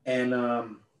 And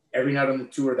every night on the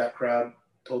tour, that crowd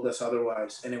told us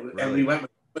otherwise. And and we went. It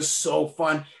was so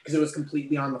fun because it was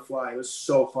completely on the fly. It was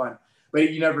so fun.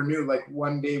 But you never knew. Like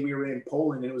one day we were in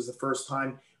Poland, and it was the first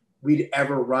time we'd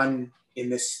ever run in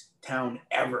this town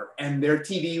ever. And their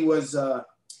TV was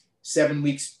 7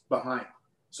 weeks behind.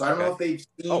 So I don't know if they've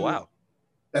seen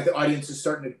that the audience is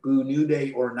starting to boo New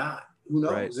Day or not. Who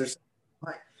knows? Right. There's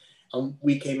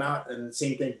we came out, and the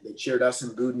same thing. They cheered us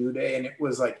and booed New Day. And it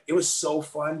was so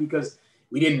fun because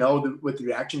we didn't know what the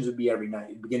reactions would be every night.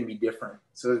 It'd begin to be different.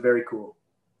 So it was very cool.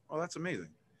 Oh, that's amazing.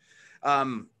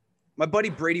 My buddy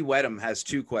Brady Wedham has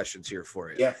 2 questions here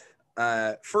for you. Yeah.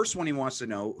 First one, he wants to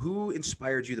know, who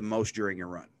inspired you the most during your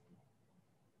run?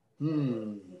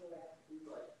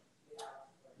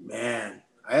 Man,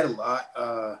 I had a lot.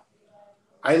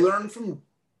 I learned from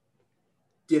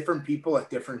different people at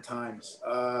different times.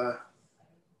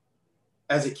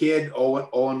 As a kid,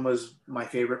 Owen was my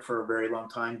favorite for a very long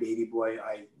time. Baby boy,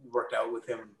 I worked out with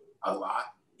him a lot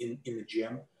in the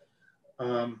gym.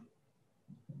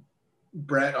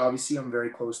 Brett, obviously, I'm very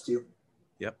close to.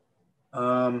 Yep.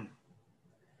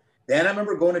 Then I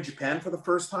remember going to Japan for the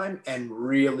first time and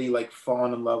really like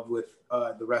falling in love with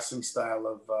the wrestling style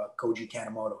of Koji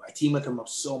Kanemoto. I teamed with him up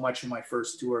so much in my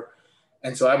first tour.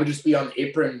 And so I would just be on the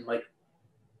apron. Like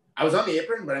I was on the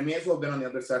apron, but I may as well have been on the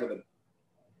other side of the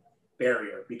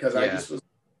barrier because I just was,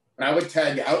 when I would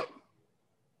tag out,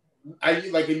 I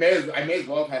may as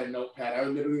well have had a notepad. I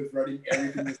was literally writing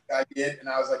everything this guy did. And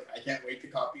I was like, I can't wait to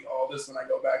copy all this when I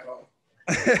go back home.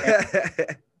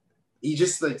 He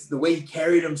just like the way he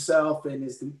carried himself and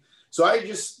so I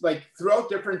just like throughout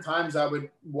different times I would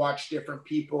watch different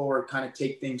people or kind of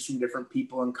take things from different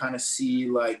people and kind of see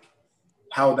like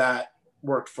how that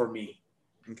worked for me.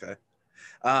 Okay.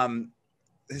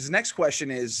 His next question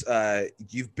is,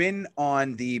 you've been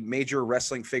on the Major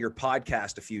Wrestling Figure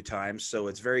podcast a few times, so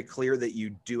it's very clear that you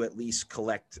do at least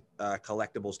collect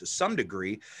collectibles to some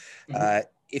degree. Mm-hmm.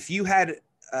 If you had,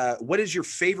 what is your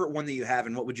favorite one that you have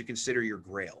and what would you consider your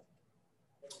grail?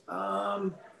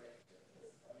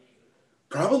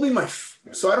 Probably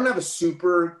so I don't have a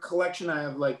super collection. I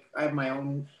have my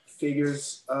own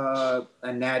figures,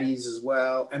 and natties as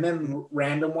well. And then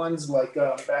random ones like,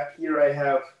 back here I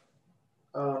have,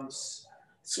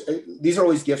 these are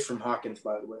always gifts from Hawkins,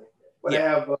 by the way, but I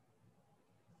have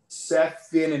Seth,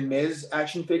 Finn, and Miz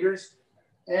action figures.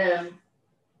 And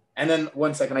then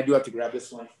 1 second, I do have to grab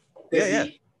this one.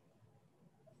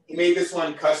 He made this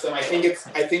one custom. I think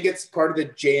it's part of the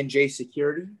J&J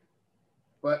security,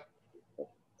 but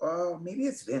maybe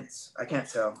it's Vince. I can't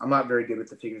tell. I'm not very good with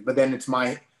the figures. But then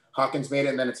Hawkins made it,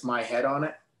 and then it's my head on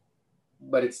it.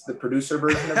 But it's the producer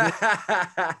version of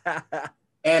it.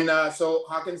 And so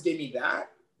Hawkins gave me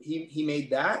that. He made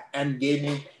that and gave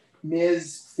me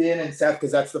Miz, Finn, and Seth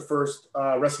because that's the first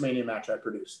WrestleMania match I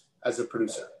produced as a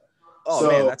producer.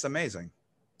 Oh, man, that's amazing.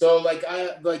 So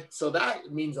so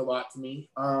that means a lot to me.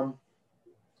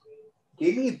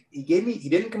 He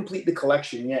didn't complete the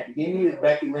collection yet. He gave me the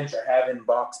Becky Lynch I have in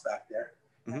box back there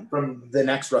from the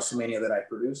next WrestleMania that I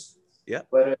produced. Yeah.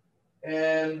 But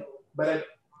I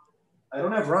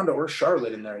don't have Ronda or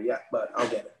Charlotte in there yet, but I'll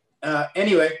get it.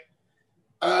 Anyway,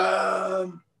 I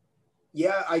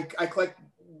collect.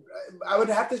 I would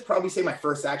have to probably say my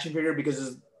first action figure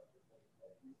because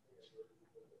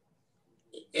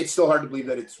it's still hard to believe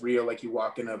that it's real. Like you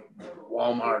walk in a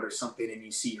Walmart or something and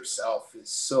you see yourself.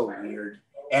 It's so weird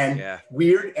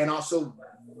and also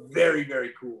very,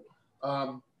 very cool.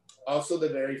 Also the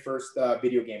very first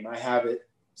video game. I have it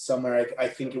somewhere. I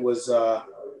think it was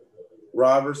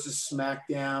Raw versus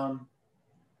SmackDown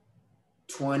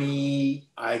 20.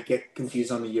 I get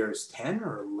confused on the years, 10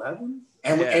 or 11.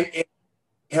 And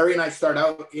Harry and I start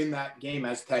out in that game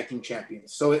as tag team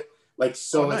champions. So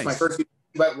it's my first game.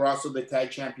 But we're also the tag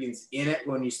champions in it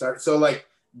when you start. So like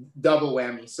double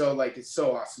whammy. So like, it's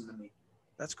so awesome to me.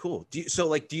 That's cool. Do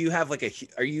you have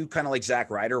are you kind of like Zack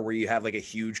Ryder where you have like a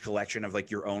huge collection of like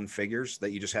your own figures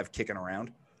that you just have kicking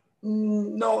around?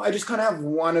 No, I just kind of have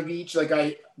one of each. Like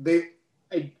I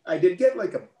did get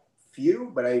like a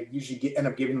few, but I usually end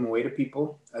up giving them away to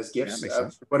people as gifts. Yeah,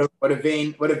 what a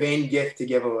vain gift to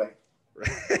give away.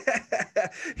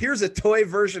 Here's a toy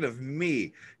version of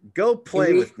me. Go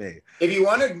play with me. If you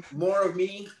wanted more of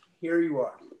me, here you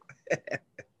are.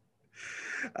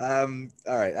 All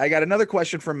right. I got another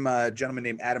question from a gentleman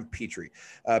named Adam Petrie.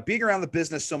 Being around the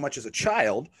business so much as a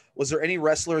child, was there any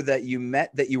wrestler that you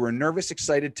met that you were nervous,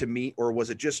 excited to meet, or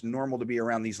was it just normal to be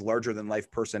around these larger than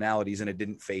life personalities and it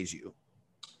didn't faze you?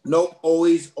 Nope.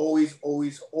 Always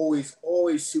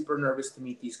super nervous to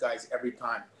meet these guys every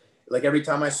time. Like every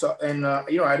time I saw, and I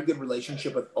had a good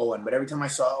relationship with Owen, but every time I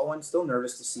saw Owen, still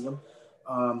nervous to see him.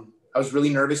 I was really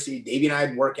nervous. Davey and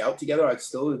I'd work out together. I'd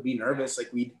still be nervous.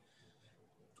 Like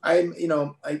I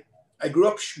grew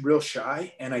up real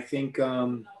shy, and I think,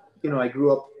 I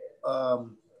grew up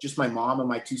just my mom and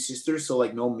my two sisters, so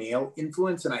like no male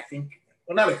influence. And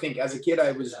as a kid,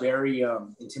 I was very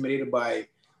intimidated by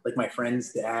like my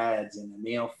friends' dads and the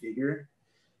male figure,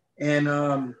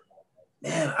 and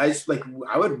man, I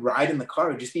would ride in the car.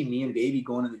 It would just be me and Davey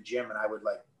going to the gym, and I would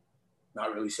like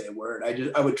not really say a word. I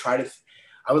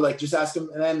would like just ask him,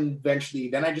 and then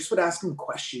eventually, I just would ask him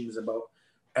questions about,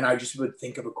 and I just would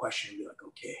think of a question and be like,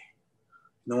 okay,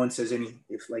 no one says if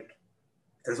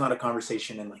there's not a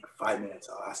conversation in like 5 minutes,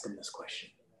 I'll ask him this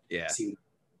question. Yeah. See,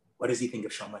 what does he think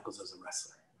of Shawn Michaels as a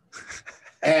wrestler?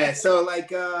 And so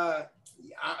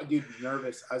dude,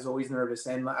 nervous. I was always nervous.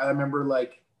 And I remember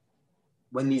like,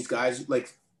 when these guys,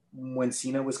 like when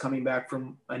Cena was coming back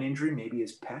from an injury, maybe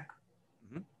his pec,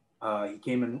 he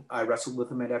came and I wrestled with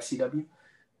him at FCW.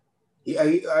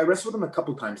 I wrestled him a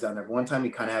couple times down there. One time we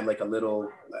kind of had like a little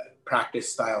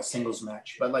practice style singles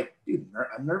match, but like, dude,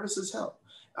 I'm nervous as hell.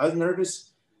 I was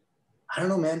nervous. I don't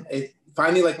know, man. It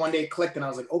finally, like one day it clicked and I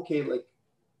was like, okay, like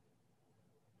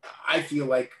I feel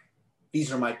like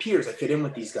these are my peers. I fit in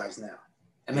with these guys now.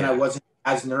 And then I wasn't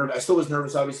as nervous. I still was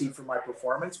nervous, obviously, for my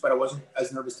performance, but I wasn't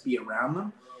as nervous to be around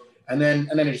them. And then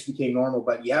it just became normal.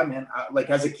 But yeah, man, like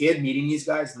as a kid meeting these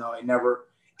guys, no, it never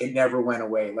went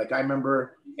away. Like I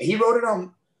remember he wrote it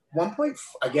on one point,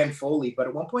 again, Foley, but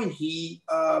at one point he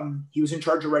was in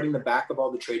charge of writing the back of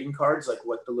all the trading cards, like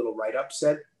what the little write-up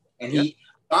said. And he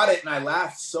got it and I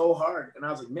laughed so hard. And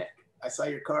I was like, Mick, I saw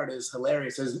your card. It's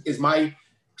hilarious. Is my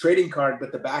trading card,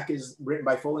 but the back is written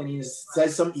by Foley. And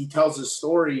he tells a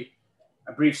story,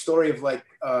 a brief story of like,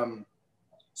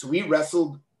 so we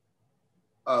wrestled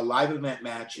a live event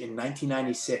match in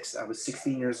 1996. I was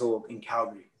 16 years old in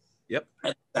Calgary. Yep.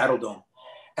 At Saddle Dome.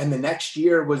 And the next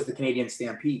year was the Canadian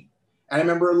Stampede. And I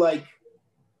remember like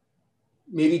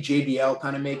maybe JBL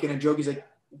kind of making a joke. He's like,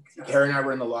 Harry and I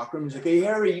were in the locker room. He's like, hey,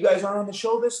 Harry, you guys aren't on the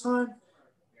show this time?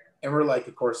 And we're like,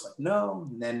 of course, like, no.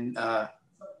 And then I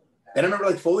remember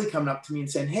like Foley coming up to me and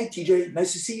saying, hey, TJ,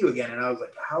 nice to see you again. And I was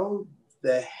like, how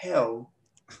the hell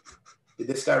did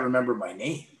this guy remember my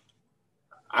name?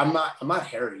 I'm not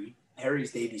Harry.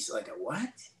 Harry's Davies. Like, what?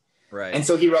 Right. And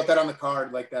so he wrote that on the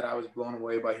card like that. I was blown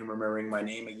away by him remembering my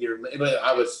name a year later.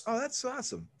 Oh, that's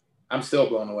awesome. I'm still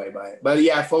blown away by it. But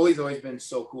yeah, Foley's always been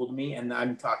so cool to me. And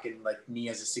I'm talking like me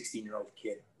as a 16-year-old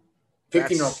kid.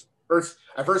 15-year-old.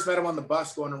 I first met him on the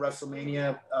bus going to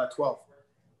WrestleMania 12.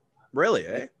 Really,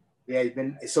 eh? Yeah, he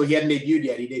hadn't debuted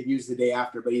yet. He debuts the day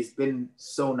after, but he's been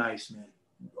so nice, man.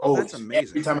 Oh, that's amazing.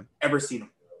 Every time I've ever seen him.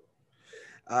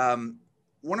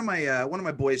 One of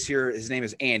my boys here, his name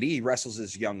is Andy. He wrestles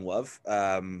as Young Love.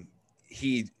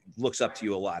 He looks up to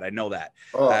you a lot. I know that.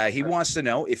 He wants to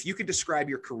know if you could describe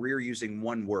your career using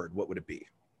one word, what would it be?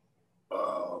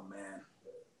 Oh man.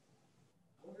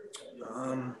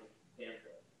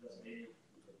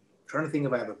 Trying to think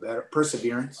if I have a better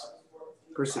perseverance.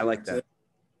 I like that.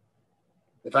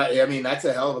 I mean, that's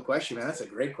a hell of a question, man. That's a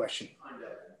great question.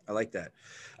 I like that.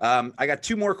 I got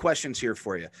two more questions here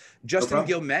for you. Justin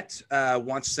Gilmet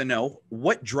wants to know,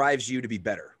 what drives you to be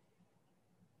better?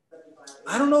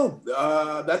 I don't know.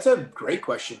 That's a great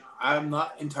question. I'm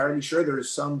not entirely sure.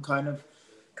 There's some kind of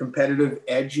competitive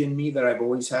edge in me that I've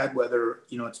always had, whether,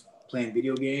 it's playing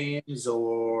video games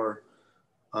or,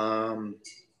 I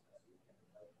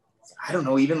don't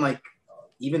know, even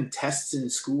tests in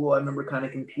school. I remember kind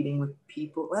of competing with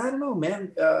people. I don't know,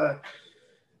 man.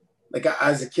 Like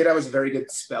as a kid, I was a very good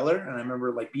speller, and I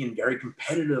remember like being very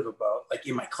competitive about like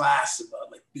in my class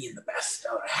about like being the best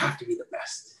speller. I have to be the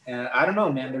best, and I don't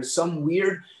know, man. There's some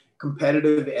weird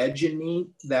competitive edge in me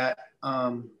that,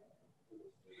 but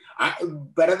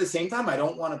at the same time, I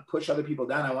don't want to push other people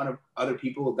down. I want other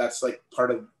people. That's like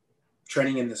part of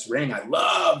training in this ring. I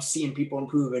love seeing people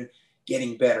improve and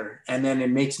getting better, and then it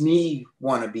makes me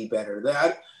want to be better.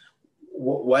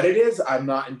 What it is, I'm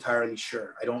not entirely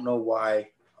sure. I don't know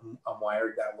why I'm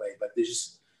wired that way, but there's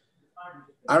just,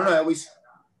 I don't know.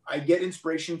 I get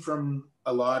inspiration from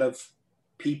a lot of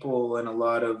people and a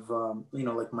lot of,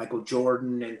 like Michael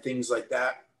Jordan and things like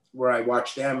that, where I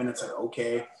watch them and it's like,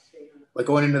 okay, like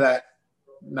going into that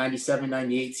 97,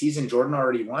 98 season, Jordan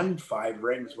already won 5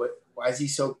 rings. Why is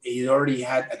he already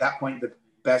had at that point the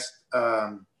best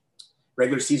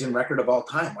regular season record of all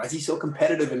time. Why is he so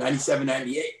competitive in 97,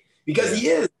 98? Because he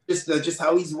is just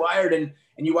how he's wired. And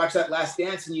you watch that Last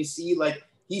Dance and you see like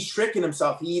he's tricking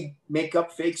himself. He'd make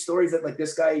up fake stories that like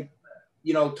this guy,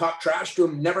 talk trash to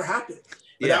him, never happened.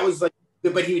 But that was like,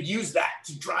 but he would use that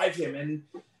to drive him. And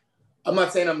I'm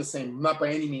not saying I'm the same, not by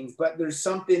any means, but there's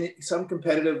some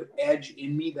competitive edge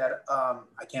in me that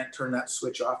I can't turn that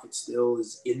switch off. It still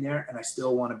is in there, and I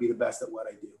still want to be the best at what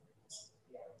I do.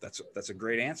 That's a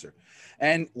great answer.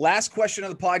 And last question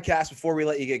of the podcast before we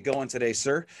let you get going today,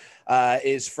 sir,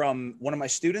 is from one of my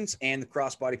students and the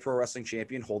crossbody pro wrestling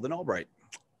champion, Holden Albright.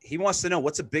 He wants to know,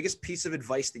 what's the biggest piece of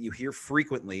advice that you hear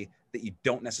frequently that you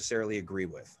don't necessarily agree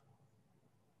with?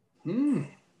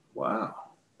 Wow.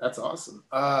 That's awesome.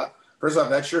 First off,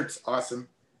 that shirt's awesome.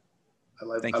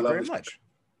 Thank you very much.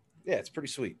 Yeah, it's pretty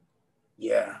sweet.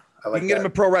 Yeah. You can get them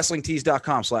at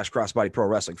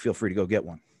prowrestlingtees.com/crossbodyprowrestling. Feel free to go get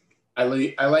one. I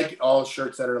like all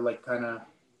shirts that are like kind of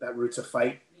that Roots of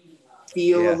Fight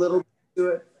feel a little bit to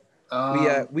it.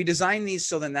 We designed these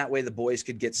so then that way the boys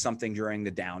could get something during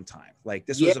the downtime. Like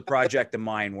this was a project of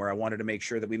mine where I wanted to make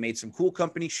sure that we made some cool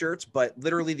company shirts, but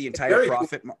literally the entire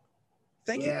profit.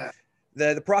 Thank you.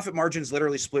 The profit margins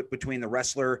literally split between the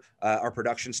wrestler, our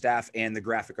production staff, and the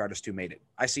graphic artist who made it.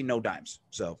 I see no dimes.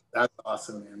 So that's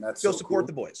awesome, man. That's go so support cool.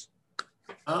 the boys.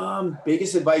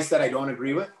 Biggest advice that I don't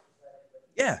agree with?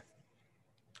 Yeah.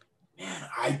 Man,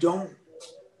 I don't.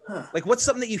 Like, what's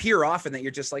something that you hear often that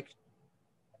you're just like?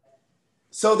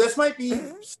 So this might be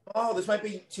small. This might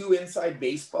be too inside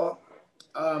baseball.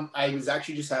 I was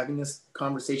actually just having this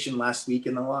conversation last week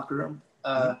in the locker room.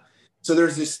 So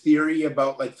there's this theory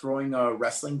about like throwing a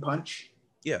wrestling punch.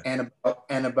 Yeah.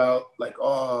 And about like,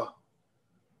 oh,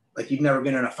 like you've never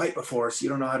been in a fight before, so you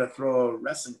don't know how to throw a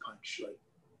wrestling punch. Like,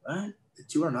 what? The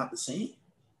two are not the same.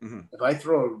 Mm-hmm. If I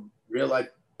throw a real life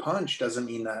punch, doesn't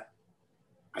mean that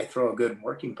I throw a good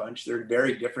working punch. They're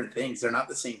very different things. They're not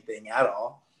the same thing at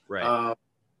all. Right.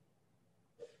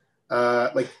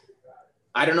 Like,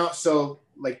 I don't know. So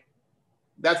like,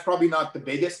 that's probably not the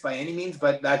biggest by any means,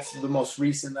 but that's the most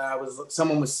recent that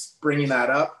someone was bringing that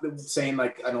up, saying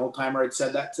like an old timer had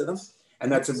said that to them.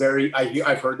 And that's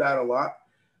I've heard that a lot,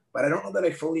 but I don't know that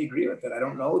I fully agree with it. I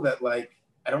don't know that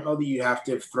you have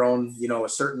to have thrown, a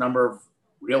certain number of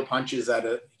real punches at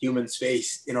a human's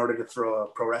face in order to throw a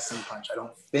pro wrestling punch. I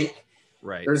don't think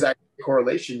there's that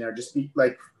correlation there. Just be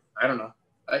like, I don't know.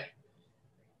 I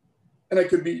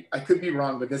could be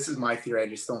wrong, but this is my theory. I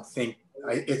just don't think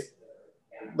it's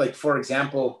like, for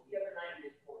example,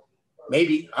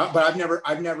 maybe, but I've never,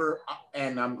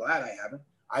 and I'm glad I haven't.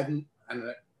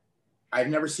 I've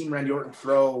never seen Randy Orton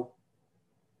throw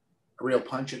a real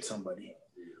punch at somebody,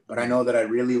 but I know that I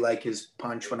really like his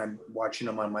punch when I'm watching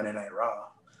him on Monday Night Raw.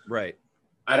 Right.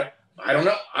 I don't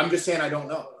know. I'm just saying I don't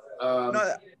know.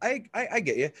 No, I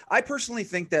get you. I personally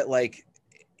think that like,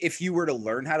 if you were to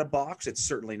learn how to box, it's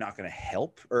certainly not going to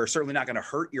help, or certainly not going to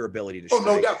hurt your ability to strike.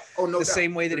 Oh, no doubt. The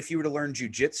same way that if you were to learn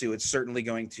jujitsu, it's certainly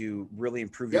going to really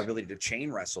improve your ability to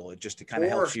chain wrestle. It just kind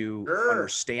of helps you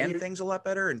understand things a lot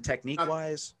better and technique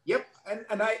wise. Yep.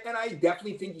 And I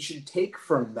definitely think you should take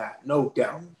from that, no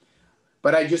doubt.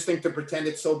 But I just think to pretend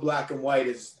it's so black and white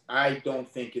I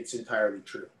don't think it's entirely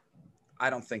true. I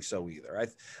don't think so either.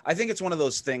 I think it's one of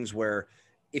those things where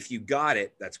if you got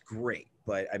it, that's great.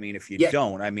 But I mean, if you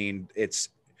don't, I mean, that's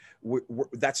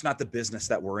not the business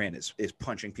that we're in, is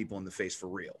punching people in the face for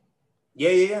real.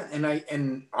 Yeah.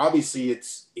 And obviously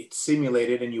it's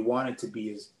simulated and you want it to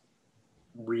be as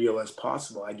real as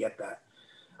possible. I get that.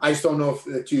 I just don't know if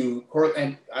the two,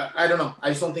 and I don't know.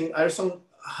 I just don't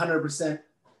 100%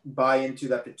 buy into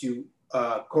that the two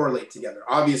correlate together.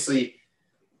 Obviously,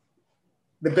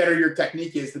 the better your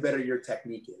technique is, the better your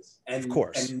technique is. And, of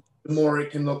course. And the more it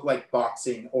can look like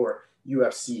boxing or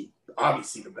UFC,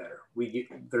 obviously the better.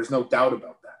 There's no doubt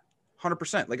about that.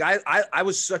 100%. Like I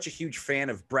was such a huge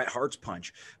fan of Bret Hart's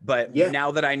punch, but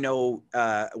now that I know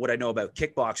what I know about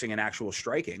kickboxing and actual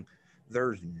striking,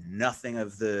 there's nothing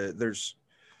of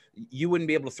you wouldn't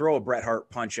be able to throw a Bret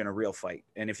Hart punch in a real fight.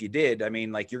 And if you did, I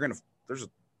mean, like you're gonna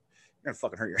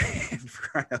fucking hurt your hand for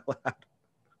crying out loud.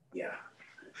 Yeah.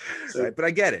 So, right, but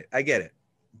I get it.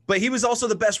 But he was also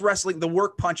the best the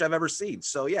work punch I've ever seen.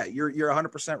 So yeah, you're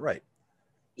 100% right.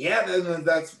 Yeah,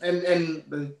 that's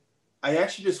I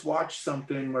actually just watched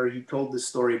something where he told this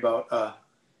story about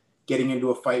getting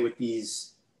into a fight with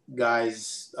these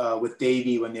guys with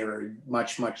Davey when they were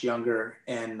much, much younger.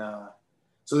 And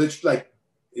so it's like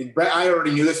Brett, I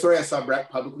already knew this story. I saw Brett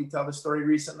publicly tell the story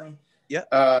recently. Yeah.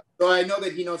 So I know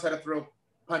that he knows how to throw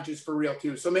punches for real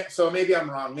too. So maybe I'm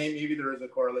wrong. Maybe there is a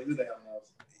correlate. Who the hell knows?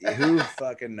 Who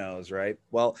fucking knows, right?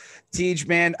 Well, Tej,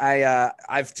 man,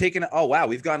 I've taken. Oh wow,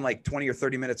 we've gone like 20 or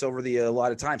 30 minutes over the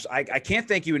allotted time. So I can't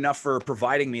thank you enough for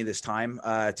providing me this time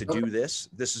to do this.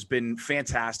 This has been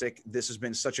fantastic. This has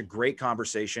been such a great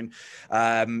conversation.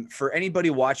 For anybody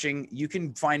watching, you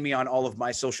can find me on all of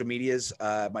my social medias.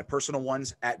 My personal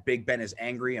ones at Big Ben is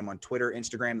Angry. I'm on Twitter,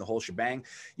 Instagram, the whole shebang.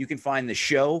 You can find the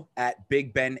show at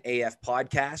Big Ben AF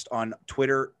Podcast on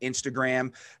Twitter,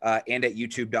 Instagram, and at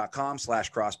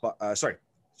youtube.com/Big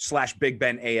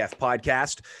Ben AF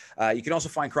Podcast. You can also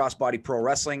find Crossbody Pro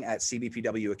Wrestling at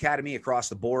CBPW Academy across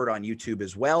the board on YouTube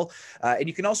as well. And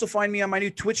you can also find me on my new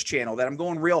Twitch channel that I'm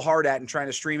going real hard at and trying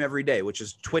to stream every day, which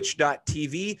is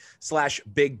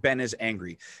twitch.tv/Big Ben is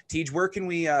Angry. Tej, where can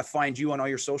we find you on all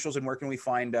your socials, and where can we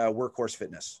find Workhorse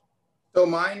Fitness? So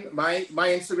my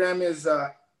Instagram is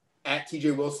at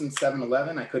TJ Wilson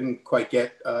 711. I couldn't quite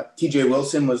get TJ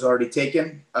Wilson was already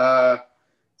taken.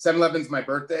 711's my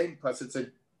birthday. Plus it's a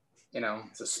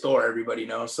store everybody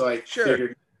knows. So I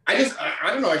figured I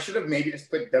don't know. I should have maybe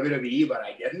just put WWE, but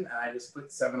I didn't. I just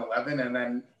put 711, and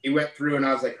then it went through, and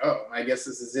I was like, oh, I guess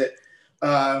this is it.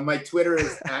 My Twitter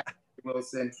is at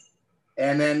Wilson,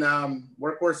 and then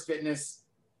Workhorse Fitness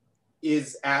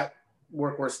is at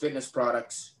Workhorse Fitness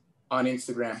products on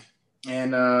Instagram.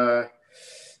 And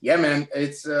yeah, man,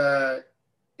 it's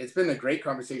been a great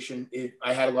conversation.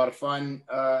 I had a lot of fun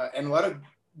and a lot of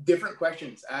different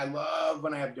questions. I love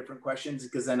when I have different questions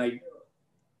because then I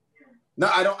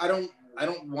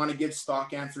don't want to give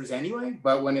stock answers anyway.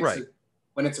 But when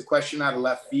it's a question out of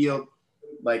left field,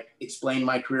 like explain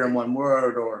my career in one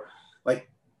word, or like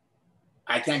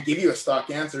I can't give you a stock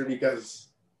answer because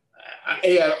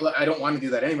I don't want to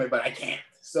do that anyway, but I can't.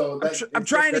 So I'm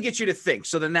trying to get you to think,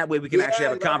 so then that way we can actually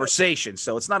have a conversation.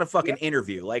 So it's not a fucking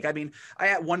interview. Like, I mean, I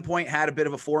at one point had a bit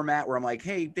of a format where I'm like,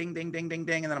 hey, ding, ding, ding, ding,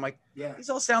 ding. And then I'm like, these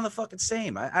all sound the fucking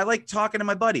same. I like talking to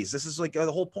my buddies. This is like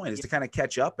the whole point is to kind of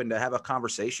catch up and to have a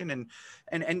conversation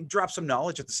and drop some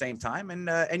knowledge at the same time.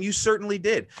 And you certainly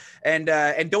did. And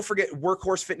don't forget,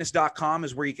 workhorsefitness.com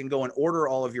is where you can go and order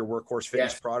all of your Workhorse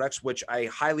Fitness products, which I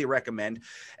highly recommend.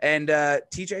 And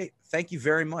TJ, thank you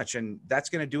very much. And that's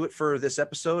going to do it for this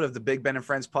episode of the Big Ben and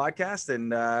Friends podcast.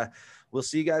 And we'll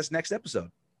see you guys next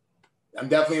episode. I'm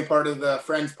definitely a part of the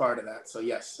Friends part of that. So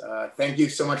yes, thank you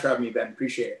so much for having me, Ben.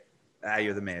 Appreciate it.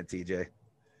 You're the man, TJ.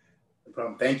 No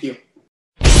problem. Thank you.